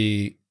going to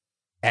be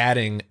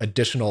adding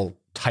additional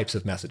types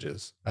of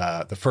messages.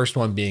 The first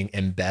one being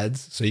embeds.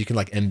 So you can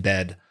like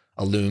embed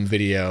a Loom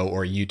video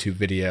or a YouTube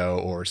video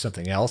or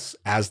something else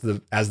as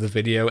the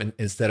video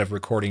instead of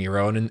recording your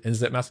own in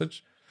Zip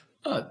Message.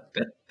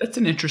 That's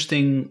an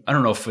interesting, I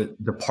don't know if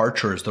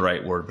departure is the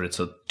right word, but it's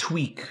a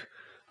tweak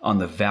on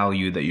the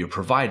value that you're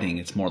providing.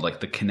 It's more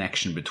like the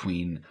connection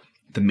between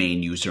the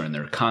main user and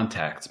their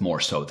contacts, more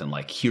so than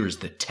like, here's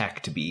the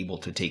tech to be able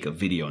to take a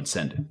video and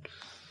send it.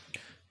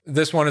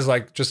 This one is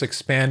like just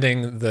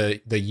expanding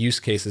the use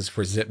cases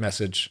for Zip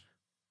Message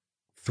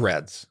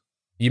threads.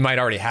 You might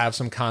already have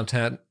some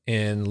content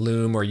in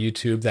Loom or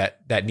YouTube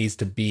that needs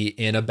to be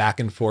in a back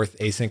and forth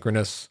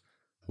asynchronous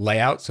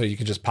layout, so you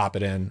can just pop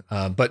it in.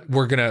 But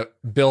we're going to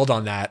build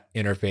on that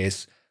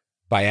interface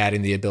by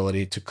adding the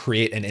ability to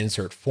create and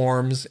insert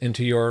forms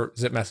into your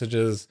Zip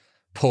Messages,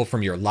 pull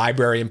from your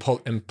library and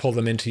pull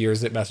them into your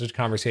Zip Message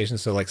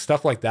conversations. So like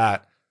stuff like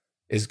that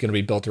is going to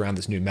be built around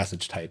this new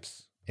message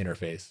types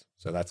interface.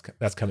 So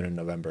that's coming in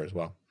November as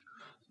well.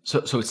 So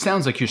it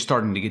sounds like you're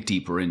starting to get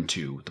deeper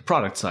into the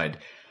product side.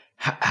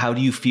 How do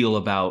you feel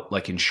about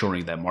like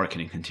ensuring that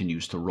marketing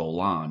continues to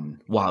roll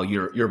on while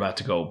you're about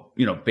to go,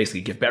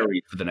 basically get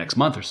buried for the next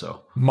month or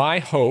so? My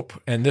hope,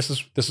 and this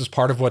is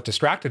part of what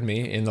distracted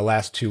me in the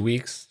last 2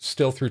 weeks,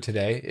 still through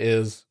today,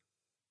 is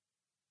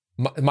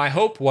my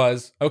hope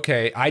was,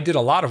 okay, I did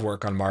a lot of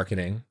work on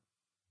marketing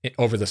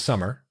over the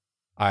summer.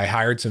 I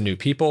hired some new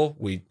people.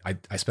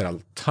 I spent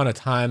a ton of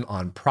time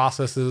on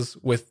processes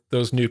with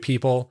those new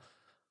people,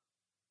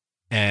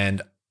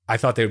 and I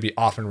thought they would be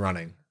off and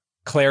running.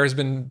 Claire has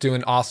been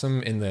doing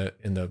awesome in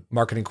the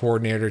marketing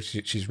coordinator.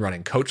 She's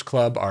running Coach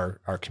Club,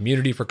 our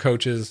community for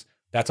coaches.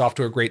 That's off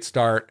to a great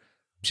start.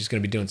 She's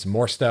going to be doing some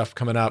more stuff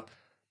coming up.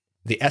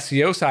 The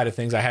SEO side of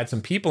things, I had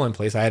some people in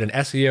place. I had an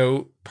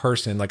SEO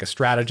person, like a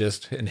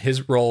strategist, and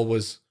his role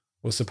was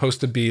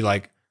supposed to be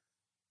like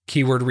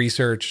keyword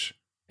research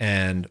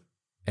and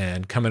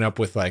coming up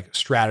with like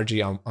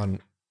strategy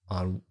on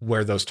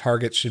where those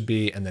targets should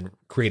be, and then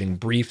creating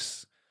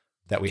briefs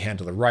that we hand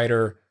to the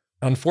writer.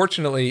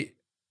 Unfortunately,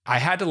 I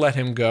had to let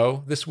him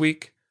go this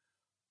week.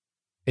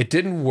 It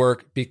didn't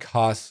work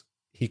because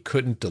he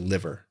couldn't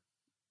deliver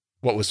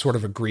what was sort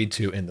of agreed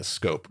to in the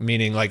scope,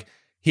 meaning like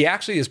he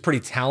actually is pretty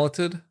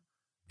talented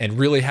and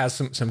really has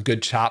some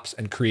good chops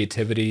and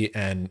creativity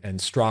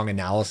and strong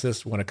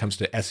analysis when it comes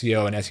to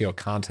SEO and SEO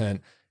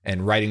content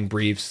and writing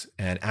briefs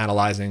and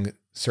analyzing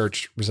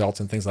search results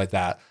and things like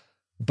that.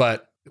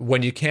 But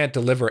when you can't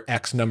deliver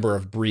X number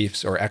of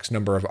briefs or X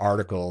number of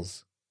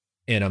articles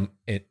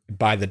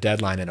by the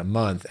deadline in a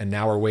month, and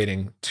now we're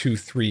waiting 2,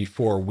 3,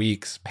 4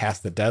 weeks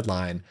past the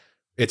deadline,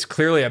 it's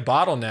clearly a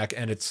bottleneck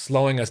and it's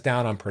slowing us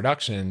down on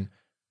production.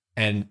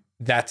 And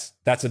that's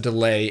a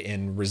delay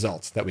in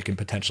results that we can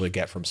potentially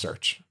get from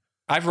search.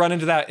 I've run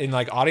into that in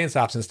like audience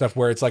ops and stuff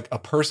where it's like a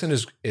person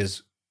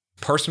is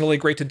personally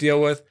great to deal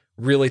with,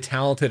 really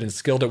talented and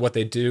skilled at what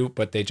they do,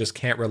 but they just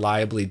can't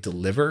reliably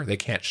deliver. They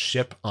can't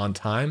ship on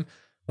time.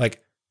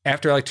 Like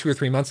after like 2 or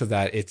 3 months of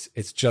that,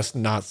 it's just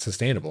not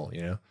sustainable,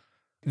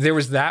 There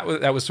was that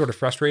was sort of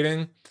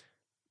frustrating,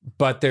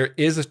 but there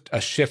is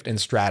a shift in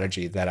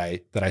strategy that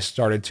I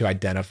started to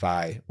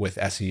identify with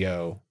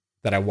SEO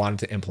that I wanted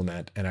to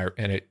implement, and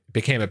it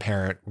became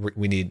apparent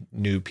we need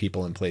new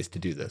people in place to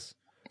do this.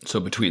 So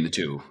between the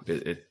two,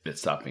 it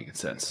stopped making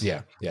sense.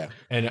 Yeah.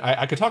 And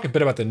I could talk a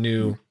bit about the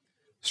new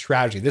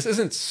strategy. This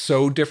isn't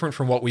so different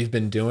from what we've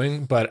been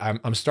doing, but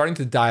I'm starting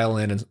to dial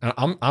in, and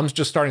I'm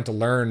just starting to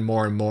learn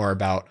more and more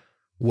about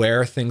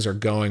where things are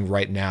going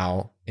right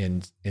now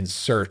in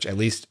search, at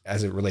least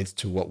as it relates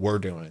to what we're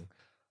doing.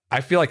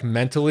 I feel like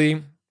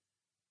mentally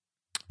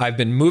I've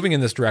been moving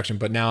in this direction,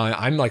 but now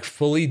I'm like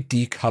fully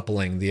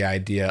decoupling the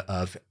idea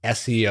of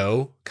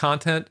SEO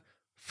content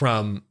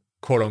from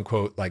quote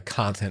unquote like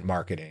content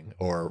marketing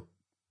or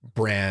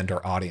brand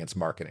or audience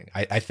marketing.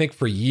 I think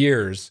for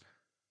years,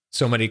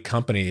 so many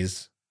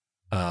companies,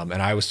 and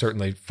I was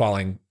certainly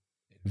falling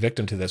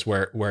victim to this,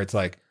 where it's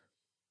like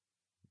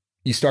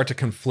you start to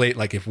conflate,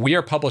 like if we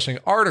are publishing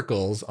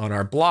articles on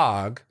our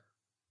blog,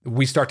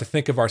 we start to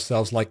think of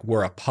ourselves like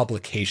we're a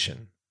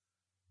publication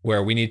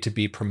where we need to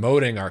be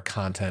promoting our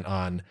content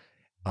on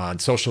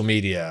social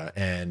media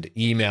and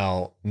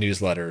email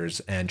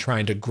newsletters and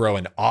trying to grow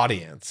an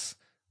audience.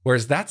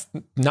 Whereas that's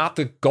not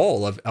the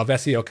goal of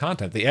SEO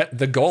content.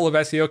 The goal of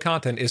SEO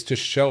content is to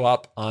show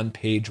up on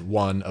page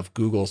 1 of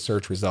Google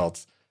search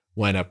results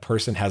when a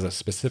person has a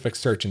specific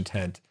search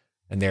intent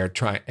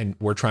and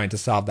we're trying to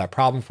solve that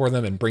problem for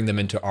them and bring them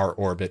into our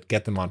orbit,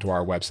 get them onto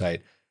our website.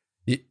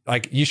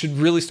 Like you should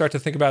really start to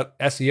think about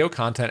SEO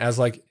content as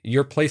like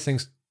you're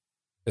placing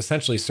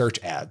essentially search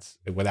ads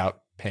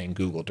without paying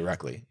Google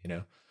directly,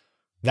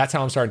 That's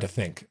how I'm starting to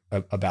think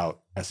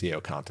about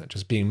SEO content,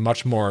 just being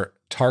much more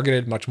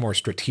targeted, much more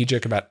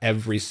strategic about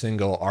every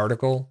single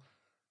article.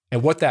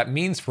 And what that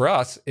means for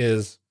us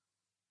is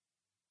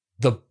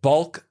the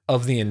bulk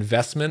of the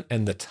investment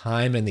and the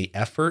time and the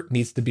effort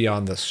needs to be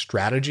on the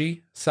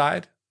strategy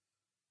side.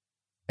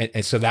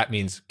 And so that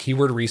means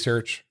keyword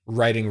research,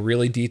 writing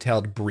really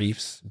detailed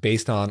briefs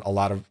based on a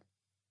lot of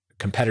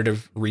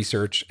competitive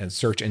research and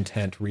search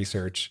intent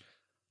research.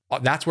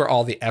 That's where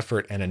all the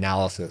effort and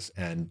analysis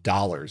and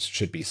dollars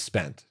should be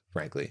spent,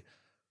 frankly.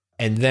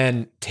 And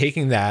then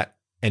taking that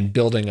and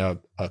building a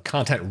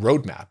content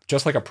roadmap,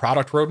 just like a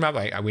product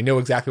roadmap. We know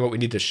exactly what we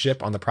need to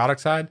ship on the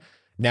product side.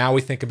 Now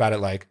we think about it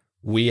like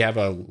we have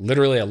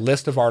literally a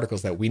list of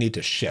articles that we need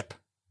to ship.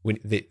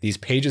 These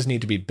pages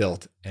need to be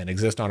built and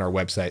exist on our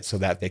website so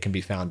that they can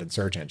be found in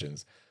search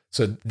engines.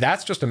 So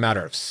that's just a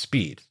matter of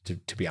speed,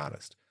 to be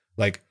honest.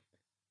 Like,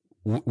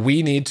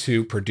 we need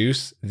to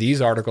produce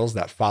these articles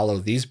that follow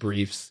these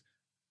briefs,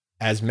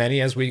 as many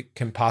as we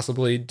can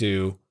possibly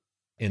do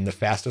in the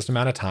fastest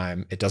amount of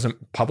time.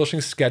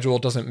 Publishing schedule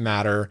doesn't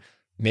matter.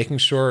 Making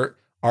sure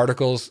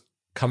articles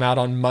come out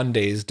on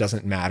Mondays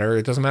doesn't matter.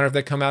 It doesn't matter if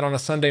they come out on a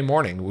Sunday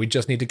morning. We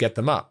just need to get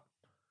them up.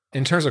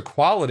 In terms of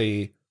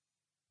quality,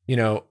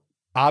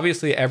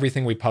 obviously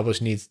everything we publish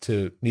needs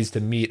to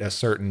meet a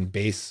certain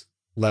base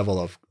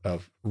level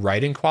of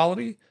writing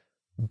quality.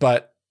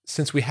 But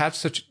since we have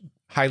such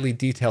highly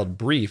detailed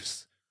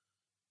briefs,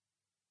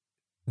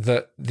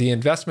 the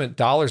investment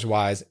dollars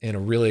wise in a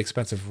really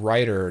expensive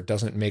writer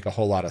doesn't make a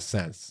whole lot of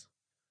sense.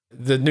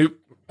 The new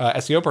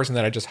SEO person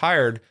that I just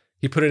hired,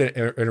 he put it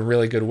in a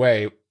really good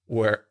way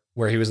where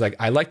he was like,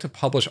 I like to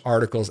publish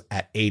articles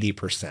at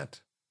 80%.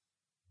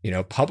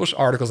 Publish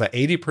articles at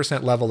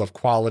 80% level of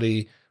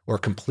quality or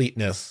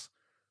completeness,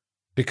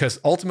 because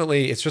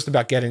ultimately it's just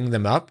about getting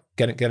them up,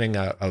 getting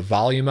a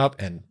volume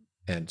up and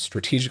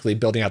strategically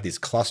building out these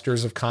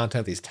clusters of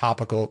content, these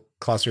topical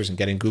clusters, and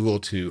getting Google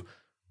to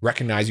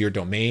recognize your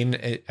domain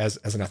as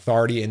an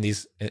authority in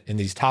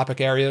these topic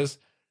areas.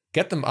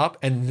 Get them up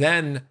and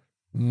then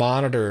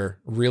monitor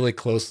really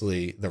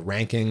closely the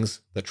rankings,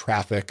 the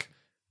traffic,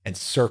 and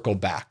circle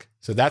back.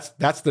 So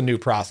that's the new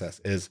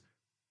process, is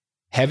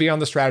heavy on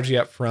the strategy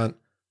up front,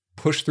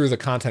 push through the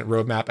content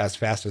roadmap as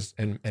fast as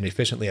and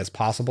efficiently as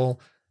possible.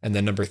 And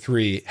then number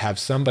 3, have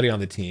somebody on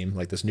the team,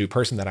 like this new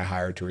person that I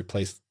hired to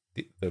replace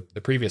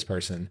the previous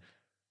person,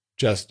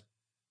 just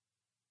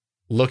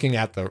looking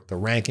at the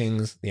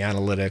rankings, the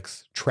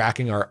analytics,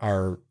 tracking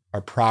our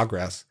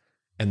progress,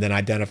 and then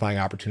identifying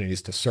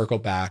opportunities to circle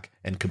back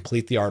and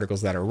complete the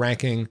articles that are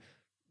ranking,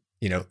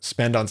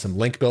 spend on some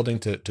link building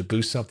to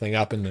boost something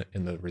up in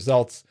the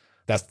results.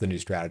 That's the new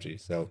strategy.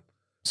 So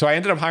I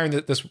ended up hiring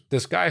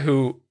this guy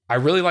who I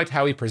really liked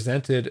how he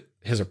presented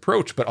his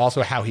approach, but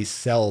also how he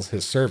sells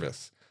his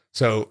service.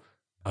 So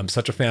I'm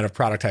such a fan of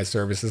productized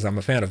services. I'm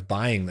a fan of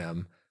buying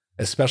them,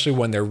 especially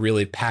when they're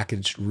really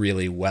packaged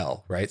really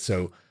well, right?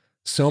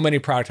 So many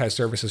productized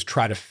services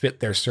try to fit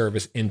their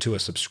service into a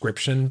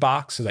subscription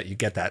box so that you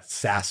get that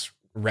SaaS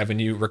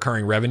revenue,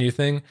 recurring revenue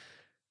thing.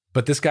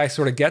 But this guy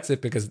sort of gets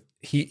it because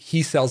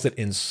he sells it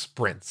in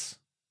sprints,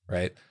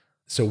 right?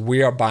 So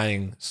we are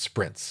buying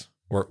sprints.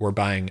 We're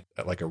buying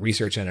like a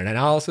research and an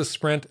analysis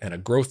sprint and a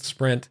growth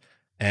sprint.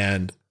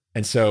 And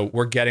so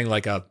we're getting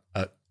like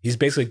he's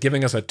basically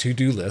giving us a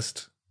to-do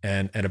list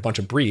and a bunch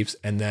of briefs,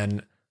 and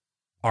then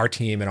our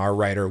team and our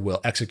writer will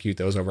execute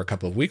those over a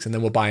couple of weeks, and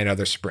then we'll buy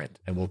another sprint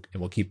and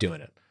we'll keep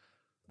doing it.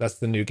 That's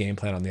the new game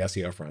plan on the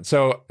SEO front.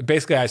 So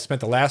basically I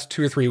spent the last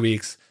 2 or 3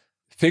 weeks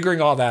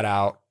figuring all that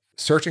out,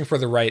 searching for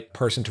the right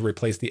person to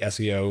replace the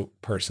SEO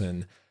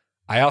person.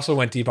 I also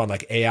went deep on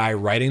like AI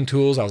writing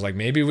tools. I was like,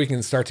 maybe we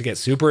can start to get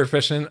super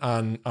efficient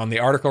on the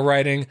article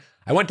writing.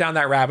 I went down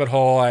that rabbit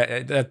hole.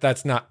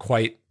 That's not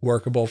quite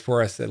workable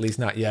for us, at least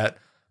not yet.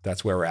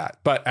 That's where we're at.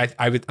 But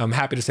I'm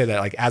happy to say that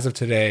like as of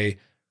today,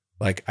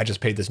 like I just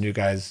paid this new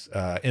guy's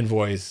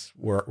invoice.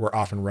 We're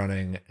off and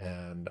running,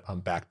 and I'm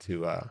back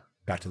to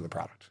the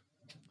product.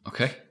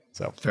 Okay.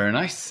 So very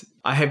nice.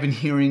 I have been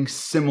hearing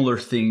similar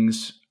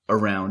things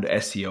around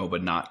SEO,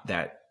 but not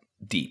that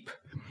deep.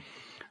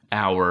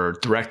 Our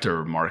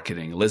director of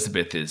marketing,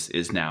 Elizabeth,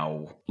 is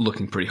now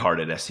looking pretty hard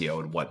at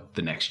SEO and what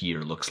the next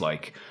year looks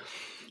like.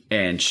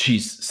 And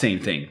she's same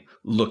thing,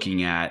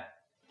 looking at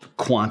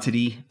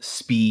quantity,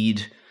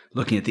 speed,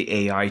 looking at the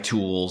AI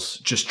tools,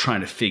 just trying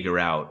to figure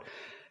out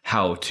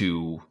how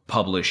to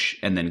publish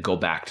and then go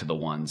back to the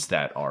ones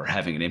that are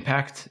having an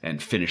impact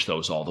and finish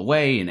those all the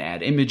way and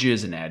add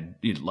images and add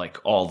like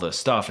all the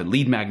stuff and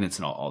lead magnets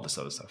and all this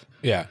other stuff.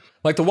 Yeah.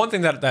 Like the one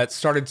thing that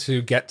started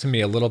to get to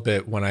me a little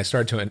bit when I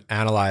started to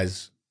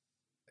analyze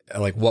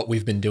like what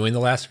we've been doing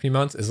the last few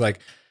months is like,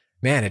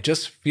 man, it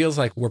just feels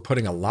like we're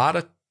putting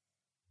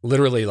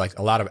literally like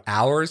a lot of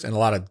hours and a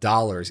lot of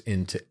dollars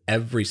into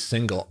every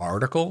single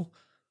article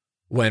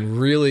when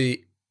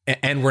really,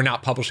 and we're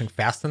not publishing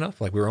fast enough.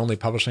 Like we're only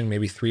publishing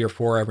maybe 3 or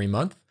 4 every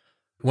month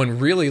when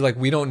really like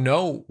we don't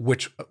know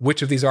which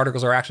of these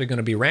articles are actually going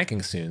to be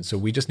ranking soon. So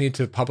we just need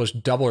to publish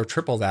double or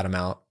triple that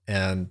amount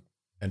and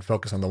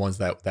focus on the ones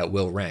that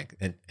will rank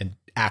and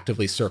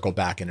actively circle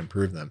back and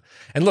improve them.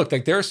 And look,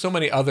 like there are so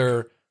many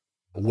other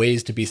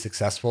ways to be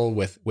successful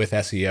with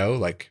SEO,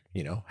 like,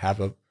 you know, have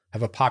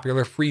a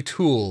popular free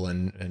tool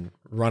and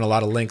run a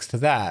lot of links to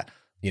that,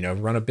 you know,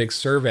 run a big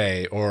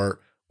survey or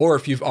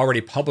if you've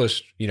already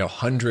published, you know,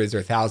 hundreds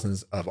or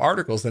thousands of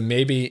articles, then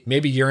maybe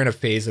you're in a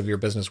phase of your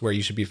business where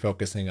you should be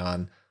focusing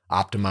on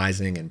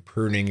optimizing and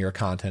pruning your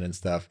content and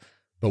stuff.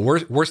 But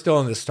we're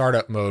still in the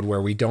startup mode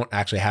where we don't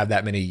actually have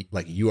that many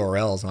like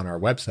URLs on our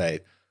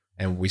website,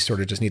 and we sort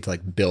of just need to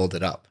like build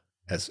it up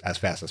as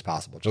fast as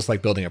possible, just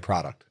like building a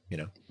product, you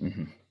know.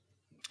 Mm-hmm.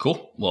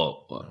 Cool.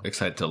 Well,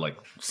 excited to like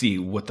see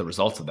what the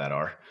results of that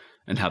are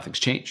and how things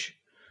change.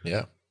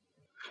 Yeah.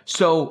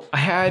 So I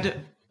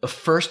had a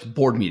first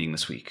board meeting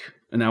this week,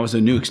 and that was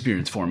a new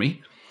experience for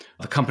me.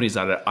 The companies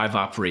that I've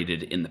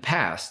operated in the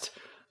past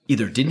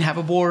either didn't have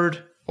a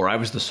board or I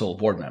was the sole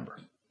board member,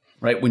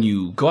 right? When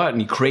you go out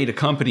and you create a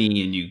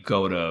company and you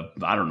go to,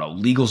 I don't know,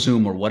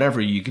 LegalZoom or whatever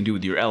you can do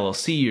with your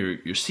LLC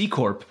or your C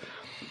Corp,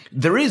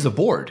 there is a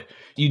board.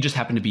 You just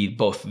happen to be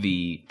both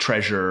the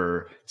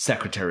treasurer,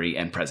 secretary,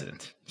 and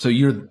president. So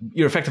you're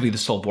effectively the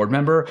sole board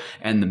member,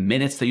 and the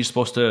minutes that you're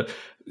supposed to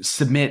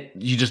submit,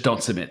 you just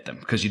don't submit them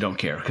because you don't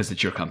care, because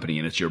it's your company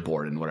and it's your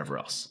board and whatever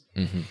else.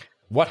 Mm-hmm.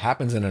 What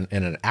happens in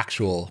an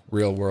actual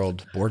real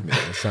world board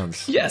meeting? It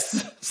sounds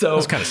yes. So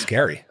it's kind of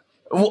scary.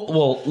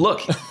 Well,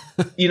 look,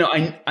 you know,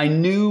 I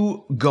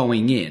knew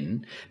going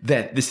in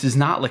that this is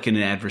not like an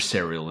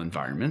adversarial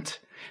environment.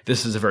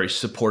 This is a very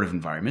supportive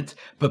environment,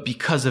 but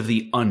because of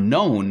the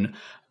unknown,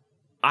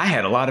 I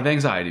had a lot of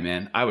anxiety,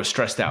 man. I was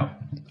stressed out.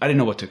 I didn't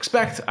know what to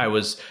expect. I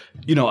was,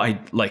 you know,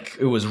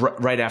 it was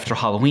right after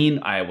Halloween.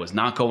 I was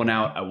not going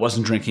out. I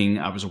wasn't drinking.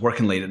 I was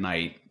working late at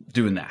night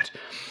doing that.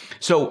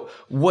 So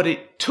what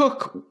it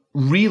took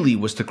really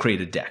was to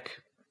create a deck.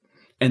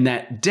 And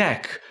that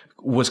deck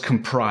was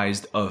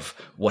comprised of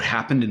what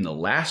happened in the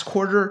last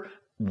quarter,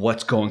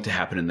 what's going to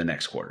happen in the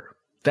next quarter.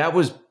 That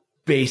was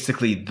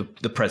basically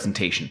the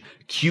presentation.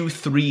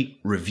 Q3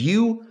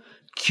 review,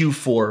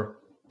 Q4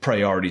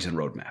 priorities and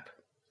roadmap.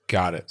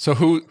 Got it. So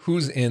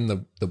who's in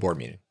the board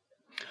meeting?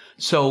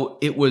 So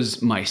it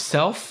was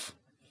myself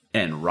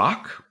and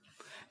Rock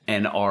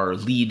and our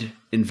lead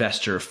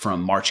investor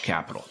from March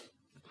Capital.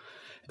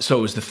 So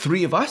it was the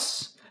 3 of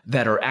us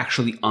that are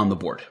actually on the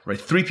board, right?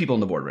 3 people on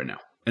the board right now.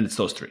 And it's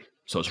those 3.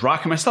 So it's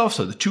Rock and myself.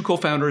 So the 2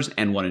 co-founders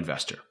and 1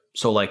 investor.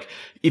 So like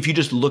if you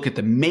just look at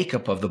the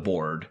makeup of the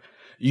board,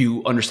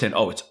 you understand,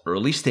 oh, it's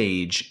early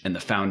stage and the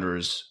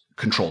founders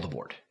control the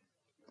board.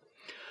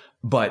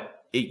 But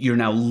you're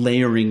now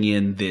layering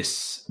in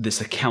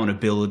this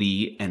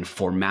accountability and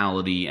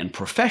formality and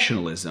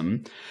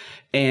professionalism.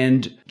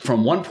 And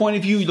from one point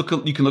of view, you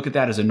can look at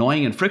that as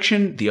annoying and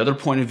friction. The other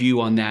point of view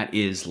on that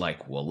is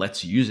like, well,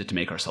 let's use it to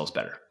make ourselves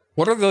better.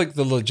 What are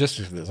the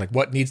logistics of this? Like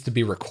what needs to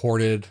be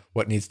recorded?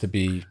 What needs to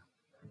be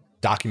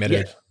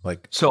documented? Yeah.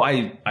 Like, so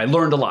I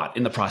learned a lot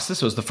in the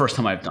process. It was the first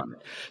time I've done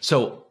it.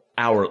 So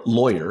our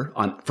lawyer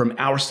from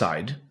our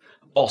side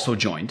also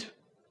joined.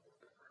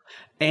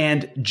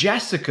 And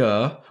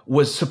Jessica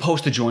was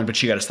supposed to join, but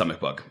she got a stomach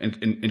bug and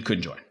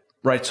couldn't join,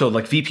 right? So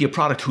like VP of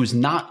product, who's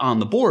not on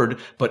the board,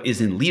 but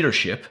is in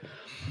leadership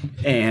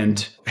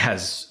and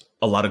has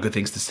a lot of good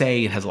things to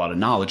say and has a lot of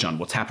knowledge on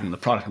what's happening in the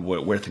product and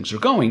where things are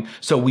going.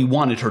 So we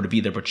wanted her to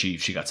be there, but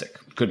she got sick,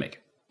 couldn't make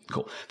it.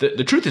 Cool.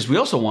 The truth is we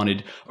also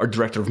wanted our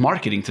director of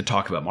marketing to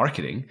talk about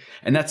marketing.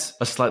 And that's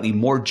a slightly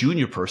more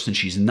junior person.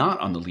 She's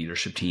not on the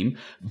leadership team,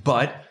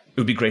 but it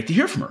would be great to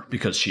hear from her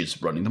because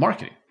she's running the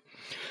marketing.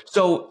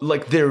 So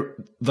like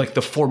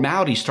the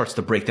formality starts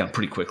to break down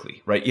pretty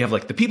quickly, right? You have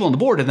like the people on the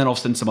board and then all of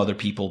a sudden some other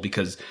people,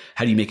 because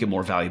how do you make it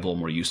more valuable,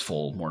 more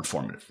useful, more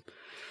informative?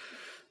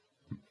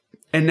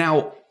 And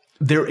now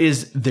there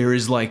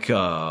is like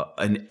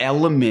an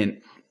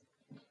element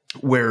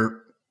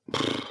where,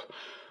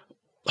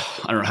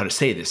 I don't know how to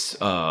say this,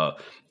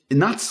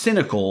 not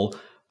cynical,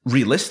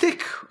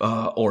 realistic,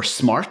 or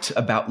smart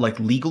about like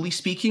legally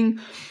speaking,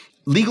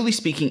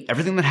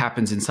 everything that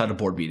happens inside of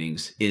board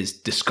meetings is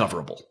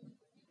discoverable.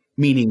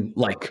 Meaning,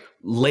 like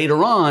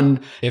later on,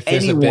 if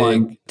there's a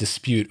big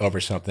dispute over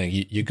something,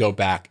 you go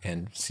back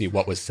and see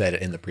what was said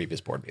in the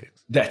previous board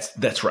meetings.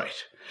 That's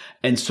right.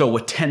 And so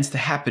what tends to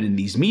happen in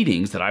these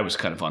meetings that I was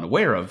kind of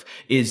unaware of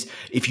is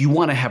if you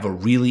want to have a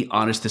really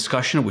honest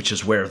discussion, which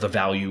is where the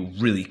value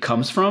really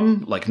comes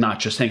from, like not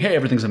just saying, hey,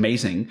 everything's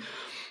amazing,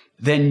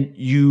 then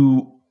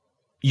you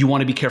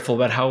want to be careful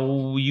about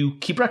how you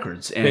keep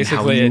records. And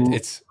basically,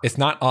 it's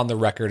not on the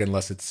record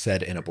unless it's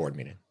said in a board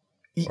meeting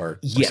or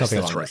something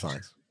along those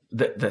lines.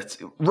 That's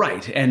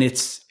right.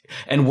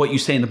 And what you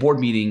say in the board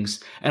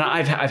meetings, and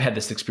I've had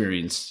this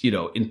experience,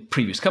 in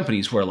previous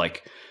companies where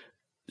like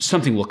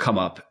something will come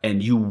up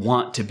and you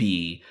want to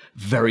be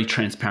very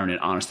transparent and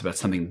honest about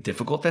something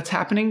difficult that's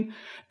happening.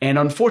 And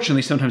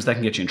unfortunately, sometimes that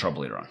can get you in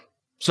trouble later on.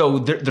 So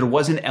there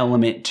was an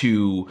element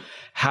to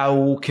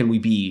how can we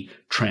be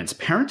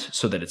transparent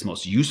so that it's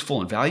most useful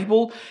and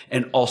valuable,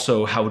 and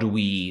also how do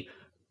we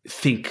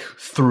think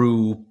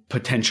through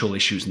potential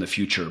issues in the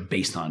future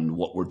based on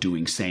what we're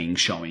doing, saying,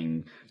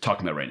 showing,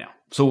 talking about right now.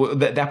 So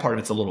that part of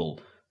it's a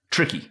little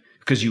tricky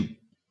because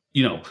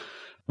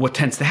what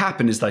tends to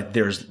happen is like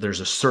there's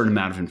a certain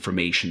amount of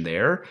information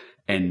there,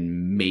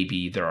 and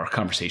maybe there are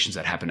conversations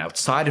that happen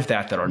outside of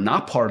that are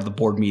not part of the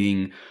board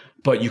meeting,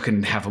 but you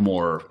can have a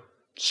more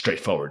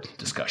straightforward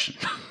discussion.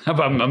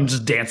 I'm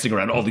just dancing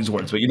around all these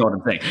words, but you know what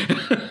I'm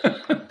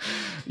saying.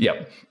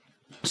 Yeah.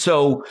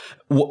 So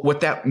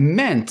what that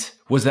meant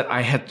was that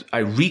I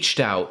reached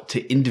out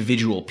to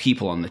individual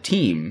people on the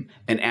team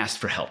and asked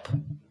for help,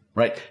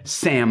 right?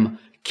 Sam,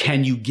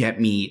 can you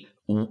get me,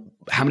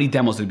 how many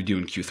demos did we do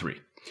in Q3?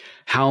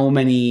 How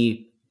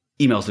many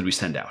emails did we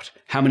send out?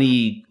 How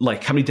many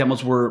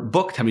demos were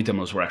booked? How many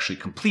demos were actually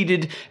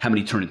completed? How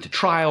many turned into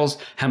trials?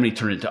 How many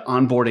turned into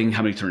onboarding?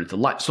 How many turned into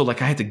live? So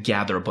like I had to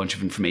gather a bunch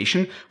of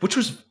information, which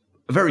was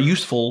a very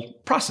useful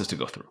process to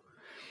go through.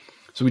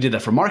 So we did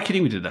that for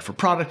marketing. We did that for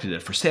product. We did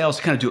that for sales,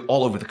 kind of do it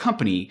all over the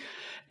company.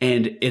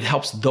 And it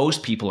helps those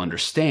people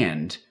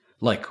understand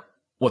like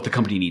what the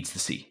company needs to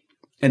see.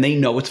 And they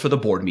know it's for the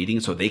board meeting.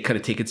 So they kind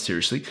of take it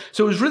seriously.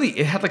 So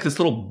it had like this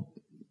little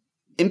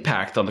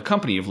impact on the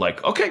company of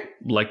like, okay,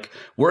 like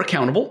we're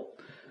accountable.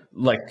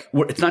 Like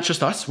it's not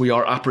just us. We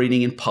are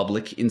operating in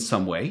public in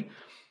some way.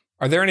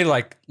 Are there any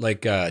like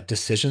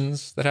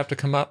decisions that have to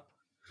come up?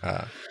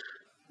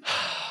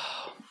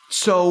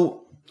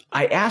 So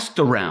I asked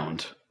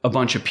around a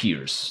bunch of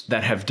peers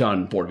that have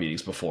done board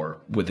meetings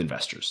before with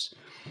investors.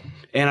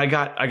 And I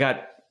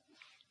got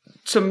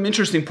some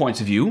interesting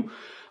points of view.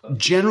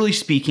 Generally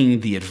speaking,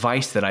 the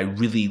advice that I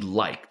really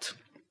liked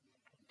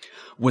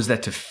was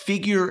that to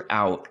figure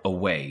out a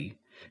way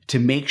to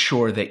make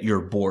sure that your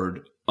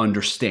board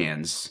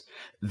understands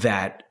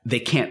that they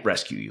can't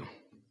rescue you.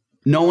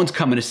 No one's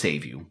coming to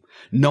save you.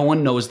 No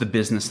one knows the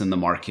business and the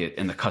market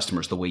and the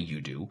customers the way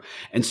you do.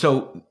 And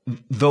so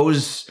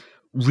those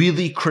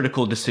really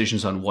critical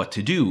decisions on what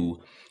to do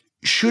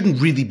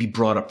shouldn't really be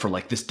brought up for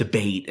like this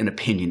debate and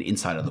opinion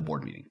inside of the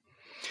board meeting.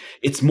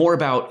 It's more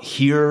about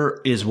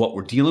here is what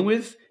we're dealing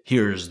with.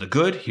 Here's the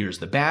good. Here's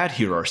the bad.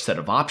 Here are a set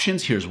of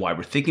options. Here's why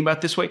we're thinking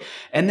about this way.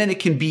 And then it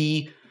can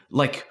be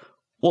like,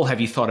 well,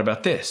 have you thought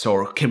about this?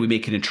 Or can we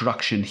make an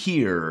introduction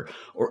here?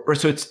 Or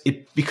so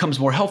it becomes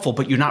more helpful,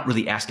 but you're not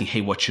really asking,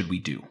 hey, what should we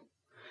do?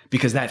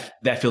 Because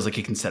that feels like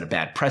it can set a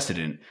bad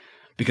precedent,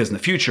 because in the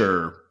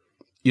future,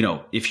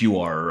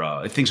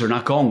 if things are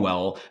not going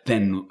well,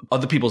 then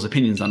other people's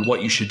opinions on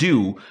what you should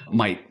do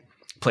might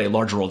play a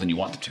larger role than you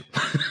want them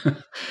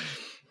to.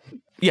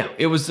 Yeah,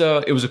 it was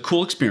a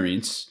cool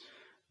experience,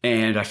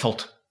 and I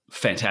felt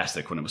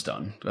fantastic when it was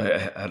done. I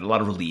had a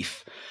lot of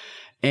relief.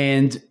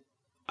 And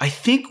I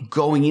think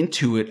going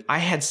into it, I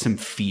had some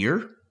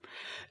fear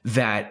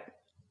that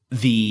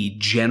the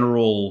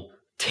general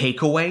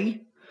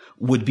takeaway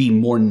would be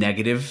more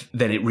negative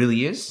than it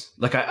really is.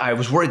 Like I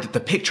was worried that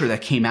the picture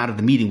that came out of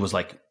the meeting was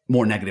like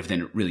more negative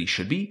than it really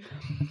should be.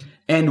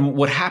 And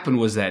what happened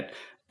was that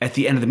at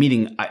the end of the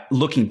meeting,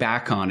 looking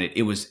back on it,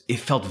 it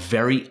felt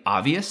very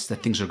obvious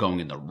that things are going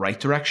in the right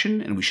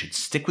direction and we should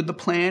stick with the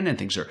plan, and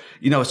things are,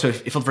 so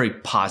it felt very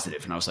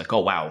positive. And I was like, oh,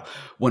 wow.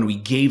 When we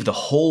gave the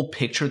whole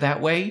picture that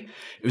way,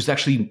 it was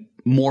actually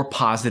more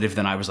positive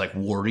than I was like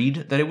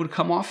worried that it would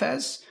come off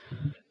as.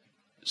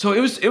 So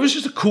it was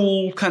just a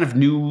cool kind of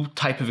new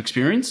type of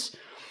experience.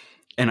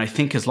 And I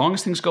think as long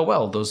as things go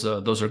well, those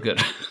are good.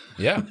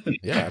 Yeah,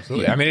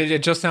 absolutely. I mean,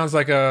 it just sounds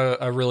like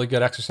a really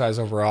good exercise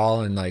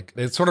overall. And like,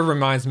 it sort of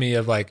reminds me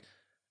of like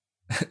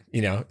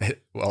well,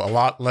 a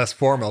lot less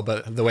formal,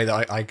 but the way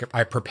that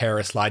I prepare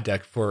a slide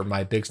deck for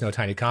my Big Snow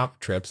Tiny Comp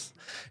trips.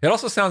 It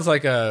also sounds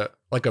like a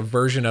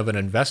version of an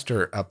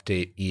investor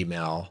update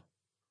email.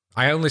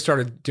 I only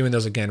started doing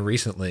those again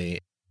recently,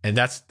 and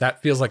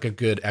that feels like a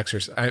good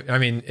exercise. I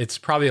mean, it's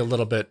probably a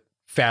little bit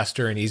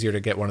faster and easier to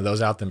get one of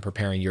those out than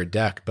preparing your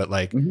deck, but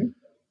like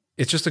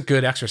it's just a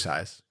good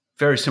exercise.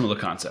 Very similar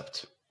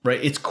concept, right?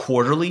 It's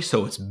quarterly,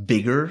 so it's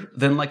bigger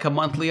than like a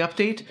monthly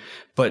update,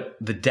 but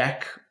the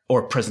deck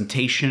or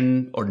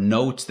presentation or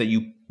notes that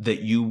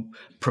you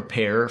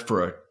prepare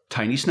for a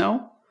Tiny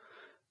Snow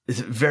is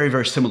a very,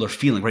 very similar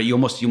feeling, right? You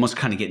almost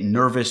kind of get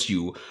nervous.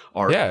 You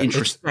are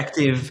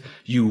introspective.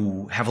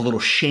 You have a little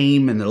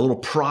shame and a little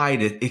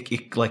pride.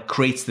 It like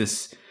creates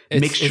this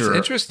mixture. It's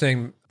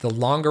interesting. The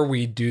longer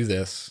we do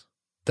this,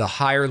 the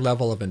higher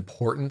level of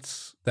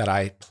importance that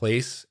I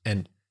place,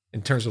 and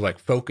in terms of like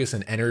focus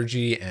and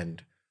energy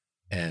and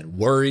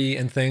worry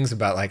and things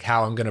about like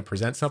how I'm going to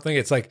present something.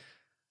 It's like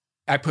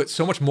I put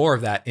so much more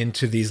of that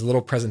into these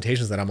little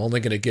presentations that I'm only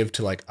going to give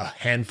to like a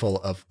handful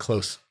of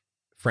close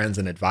friends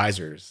and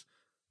advisors.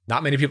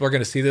 Not many people are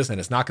going to see this, and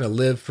it's not going to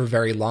live for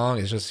very long.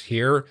 It's just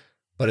here,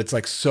 but it's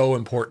like so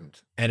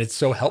important, and it's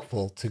so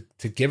helpful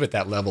to give it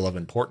that level of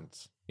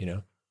importance,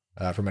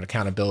 from an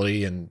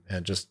accountability and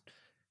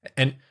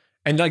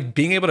like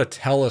being able to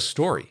tell a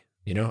story,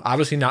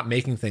 obviously not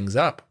making things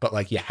up, but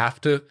like you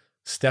have to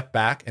step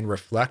back and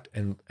reflect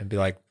and be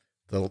like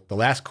the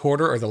last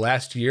quarter or the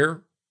last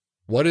year,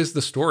 what is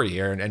the story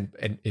here?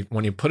 And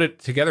when you put it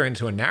together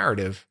into a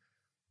narrative,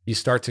 you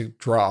start to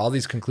draw all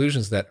these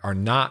conclusions that are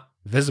not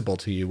visible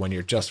to you when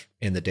you're just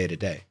in the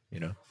day-to-day,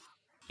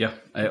 Yeah.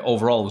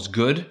 Overall, it was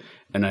good.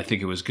 And I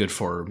think it was good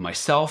for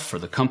myself, for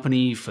the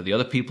company, for the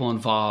other people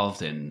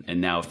involved. And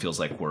now it feels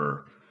like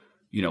we're,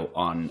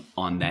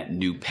 on that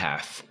new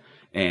path.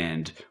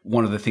 And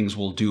one of the things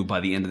we'll do by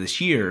the end of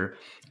this year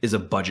is a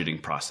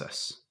budgeting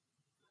process.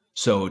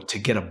 So to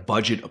get a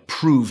budget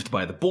approved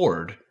by the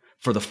board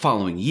for the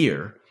following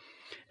year.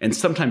 And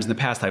sometimes in the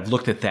past, I've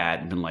looked at that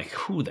and been like,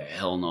 who the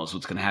hell knows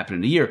what's going to happen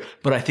in a year?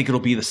 But I think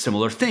it'll be the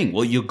similar thing.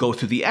 Well, you'll go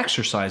through the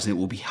exercise and it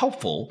will be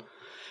helpful.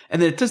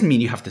 And then it doesn't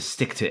mean you have to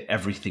stick to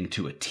everything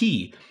to a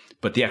T,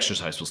 but the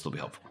exercise will still be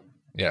helpful.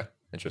 Yeah.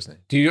 Interesting.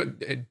 Do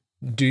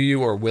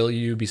you or will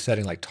you be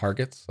setting like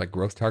targets, like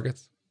growth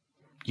targets?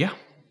 Yeah.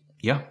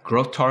 Yeah.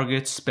 Growth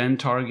targets, spend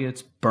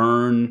targets,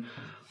 burn,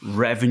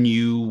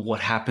 revenue, what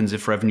happens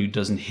if revenue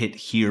doesn't hit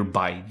here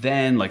by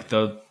then, like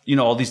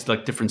all these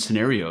like different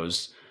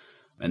scenarios.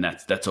 And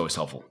that's always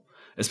helpful,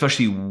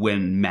 especially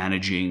when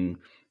managing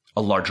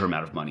a larger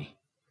amount of money.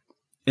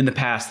 In the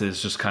past,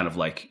 it's just kind of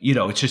like,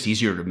 it's just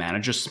easier to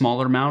manage a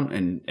smaller amount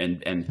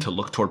and to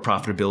look toward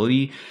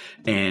profitability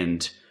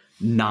and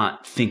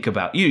not think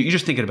about, you're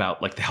just thinking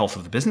about like the health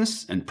of the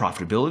business and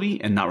profitability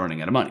and not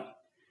running out of money.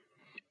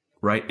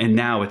 Right. And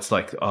now it's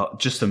like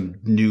just some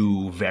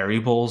new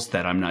variables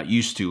that I'm not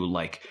used to.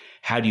 Like,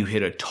 how do you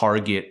hit a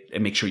target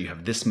and make sure you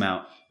have this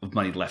amount of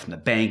money left in the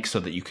bank so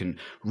that you can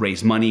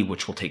raise money,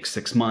 which will take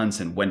 6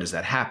 months? And when does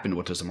that happen?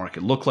 What does the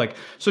market look like?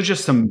 So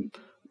just some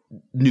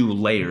new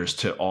layers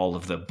to all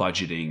of the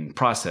budgeting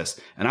process.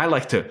 And I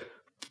like to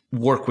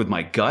work with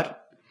my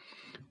gut,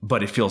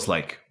 but it feels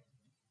like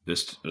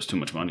there's too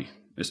much money.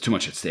 There's too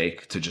much at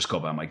stake to just go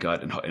by my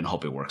gut and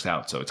hope it works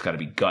out. So it's got to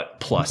be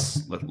gut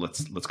plus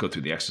let's go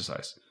through the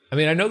exercise. I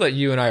mean, I know that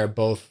you and I are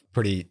both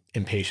pretty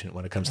impatient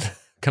when it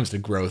comes to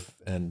growth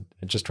and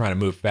just trying to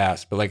move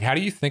fast. But like, how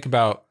do you think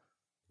about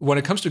when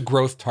it comes to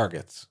growth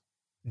targets?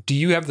 Do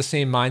you have the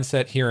same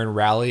mindset here in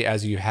Rally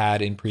as you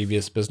had in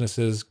previous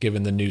businesses,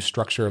 given the new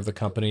structure of the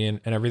company and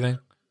everything?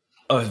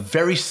 A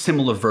very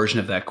similar version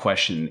of that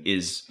question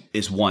is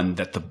one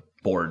that the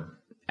board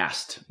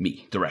asked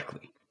me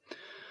directly.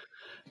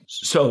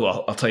 So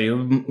I'll tell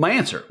you my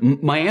answer.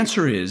 My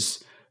answer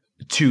is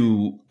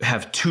to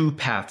have two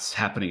paths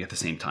happening at the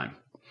same time.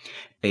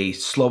 A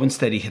slow and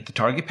steady hit the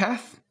target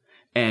path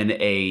and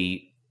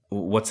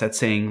what's that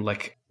saying?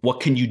 Like,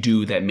 what can you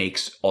do that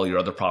makes all your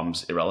other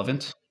problems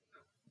irrelevant?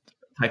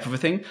 Type of a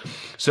thing.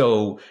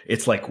 So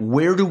it's like,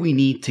 where do we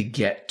need to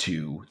get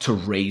to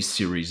raise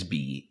Series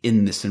B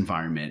in this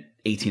environment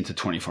 18 to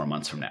 24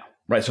 months from now?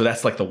 Right. So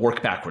that's like the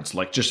work backwards,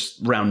 like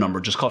just round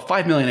number, just call it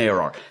 5 million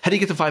ARR. How do you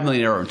get to 5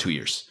 million ARR in 2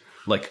 years?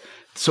 Like,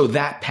 so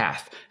that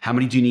path, how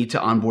many do you need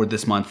to onboard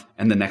this month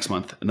and the next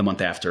month and the month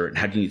after? And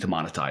how do you need to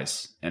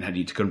monetize and how do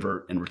you need to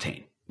convert and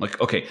retain? Like,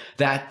 okay,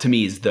 that to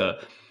me is the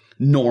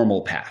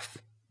normal path.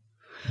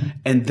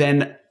 And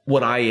then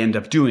what I end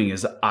up doing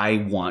is I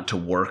want to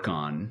work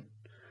on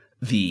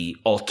the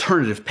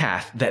alternative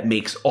path that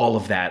makes all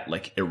of that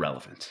like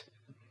irrelevant.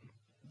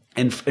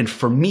 And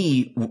for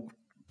me,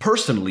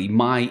 personally,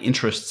 my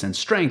interests and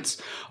strengths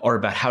are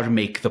about how to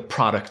make the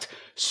product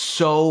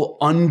so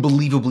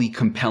unbelievably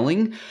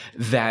compelling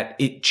that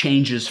it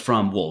changes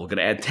from, well, we're going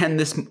to add 10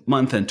 this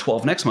month and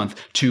 12 next month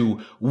to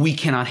we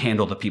cannot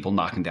handle the people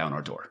knocking down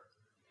our door.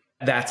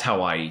 That's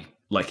how I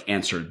like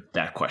answered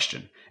that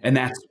question. And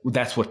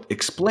that's what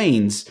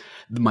explains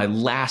my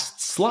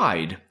last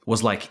slide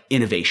was like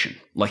innovation.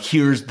 Like,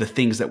 here's the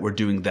things that we're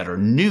doing that are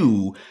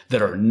new,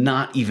 that are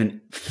not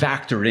even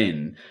factored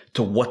in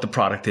to what the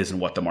product is and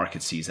what the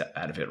market sees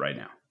out of it right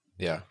now.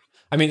 Yeah.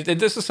 I mean,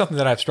 this is something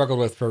that I've struggled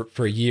with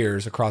for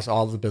years across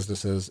all the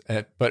businesses.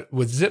 But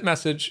with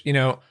ZipMessage, you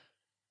know,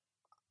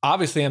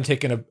 obviously I'm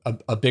taking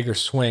a bigger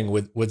swing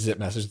with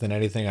ZipMessage than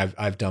anything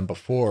I've done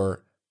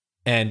before.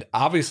 And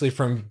obviously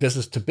from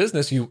business to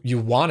business, you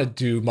want to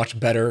do much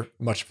better,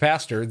 much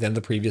faster than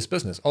the previous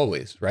business,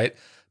 always, right?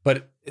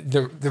 But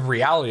the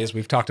reality, as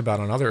we've talked about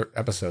on other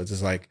episodes,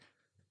 is like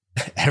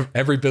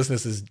every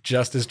business is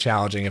just as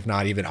challenging, if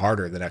not even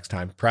harder the next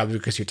time, probably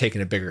because you're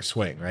taking a bigger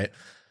swing, right?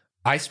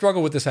 I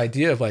struggle with this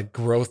idea of like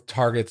growth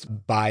targets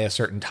by a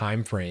certain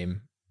time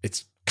frame.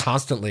 It's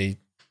constantly,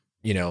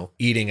 you know,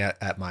 eating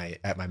at my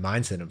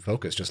mindset and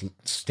focus, just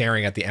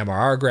staring at the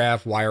MRR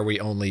graph. Why are we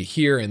only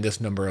here in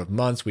this number of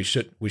months? We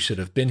should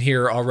have been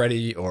here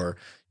already.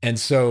 And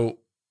so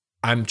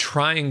I'm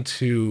trying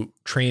to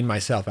train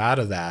myself out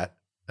of that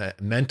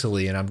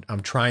mentally. And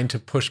I'm trying to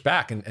push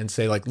back and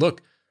say like,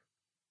 look,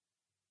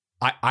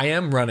 I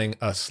am running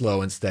a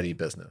slow and steady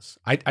business.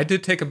 I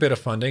did take a bit of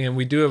funding, and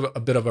we do have a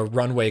bit of a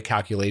runway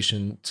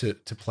calculation to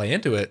play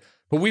into it,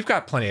 but we've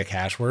got plenty of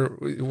cash.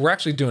 We're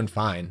actually doing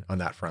fine on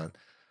that front.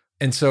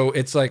 And so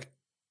it's like,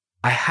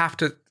 I have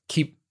to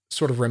keep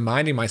sort of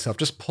reminding myself,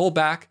 just pull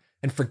back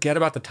and forget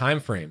about the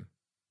time frame.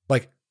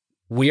 Like,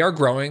 we are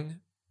growing,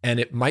 and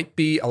it might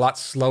be a lot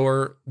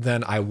slower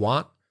than I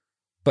want,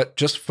 but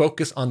just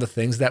focus on the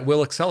things that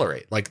will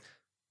accelerate. Like,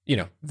 you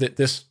know,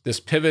 this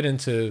pivot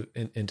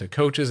into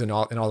coaches and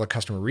all the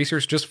customer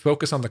research, just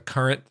focus on the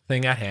current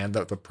thing at hand,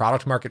 the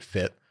product market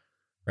fit,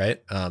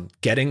 right?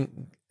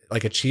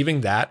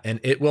 Achieving that, and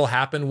it will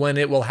happen when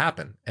it will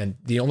happen. And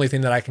the only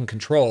thing that I can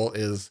control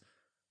is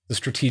the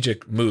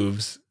strategic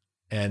moves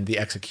and the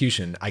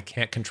execution. I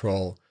can't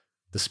control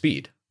the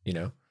speed, you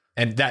know?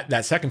 And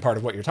that second part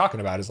of what you're talking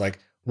about is like,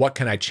 what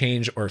can I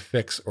change or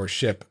fix or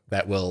ship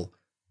that will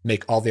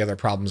make all the other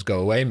problems go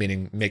away,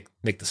 meaning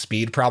make the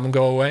speed problem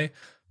go away?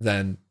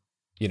 Then,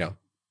 you know,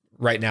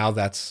 right now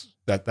that's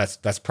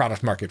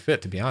product market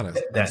fit, to be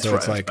honest. That's so right.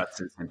 It's like, that's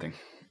the same thing.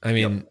 I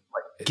mean,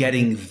 like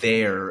getting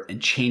there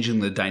and changing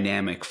the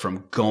dynamic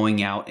from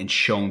going out and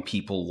showing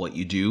people what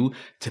you do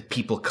to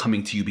people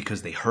coming to you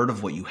because they heard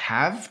of what you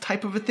have,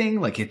 type of a thing.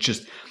 Like, it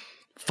just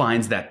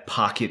finds that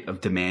pocket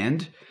of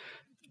demand.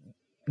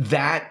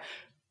 That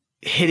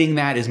hitting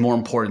that is more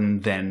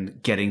important than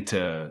getting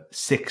to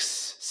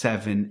 6,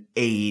 7,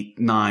 8,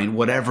 9,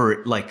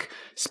 whatever, like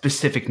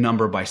specific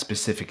number by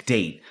specific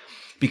date.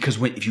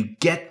 Because if you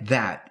get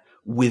that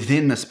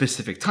within a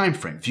specific time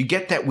frame, if you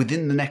get that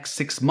within the next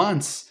 6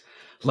 months,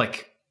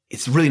 like,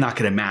 it's really not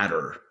going to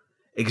matter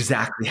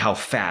exactly how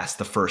fast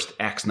the first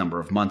X number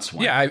of months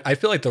went. Yeah, I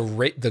feel like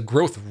the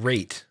growth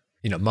rate,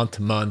 you know, month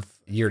to month,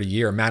 year to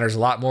year, matters a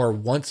lot more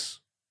once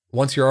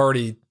you're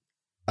already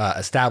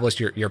established,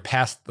 you're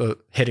past the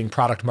hitting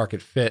product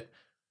market fit.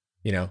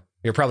 You know,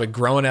 you're probably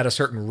growing at a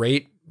certain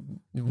rate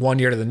one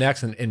year to the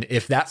next, and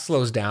if that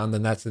slows down,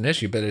 then that's an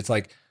issue. But it's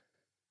like,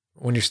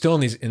 when you're still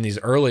in these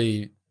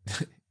early,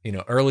 you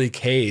know, early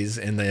Ks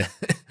in the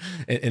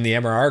in the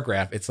MRR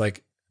graph, it's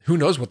like, who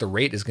knows what the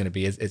rate is going to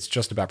be? It's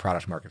just about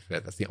product market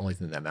fit. That's the only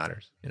thing that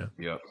matters, you know?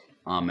 Yep.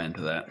 Amen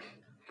to that.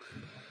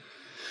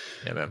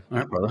 Yeah, man. All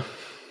right, brother.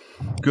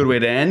 Good way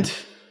to end.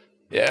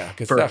 Yeah,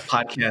 good for stuff. A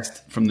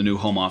podcast from the new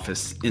home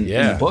office in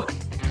the book.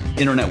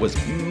 Internet was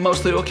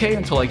mostly okay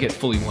until I get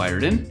fully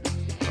wired in.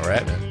 All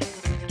right, man.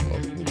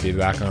 We'll be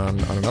back on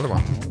another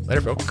one.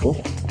 Later, folks. Cool.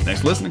 Thanks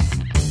for listening.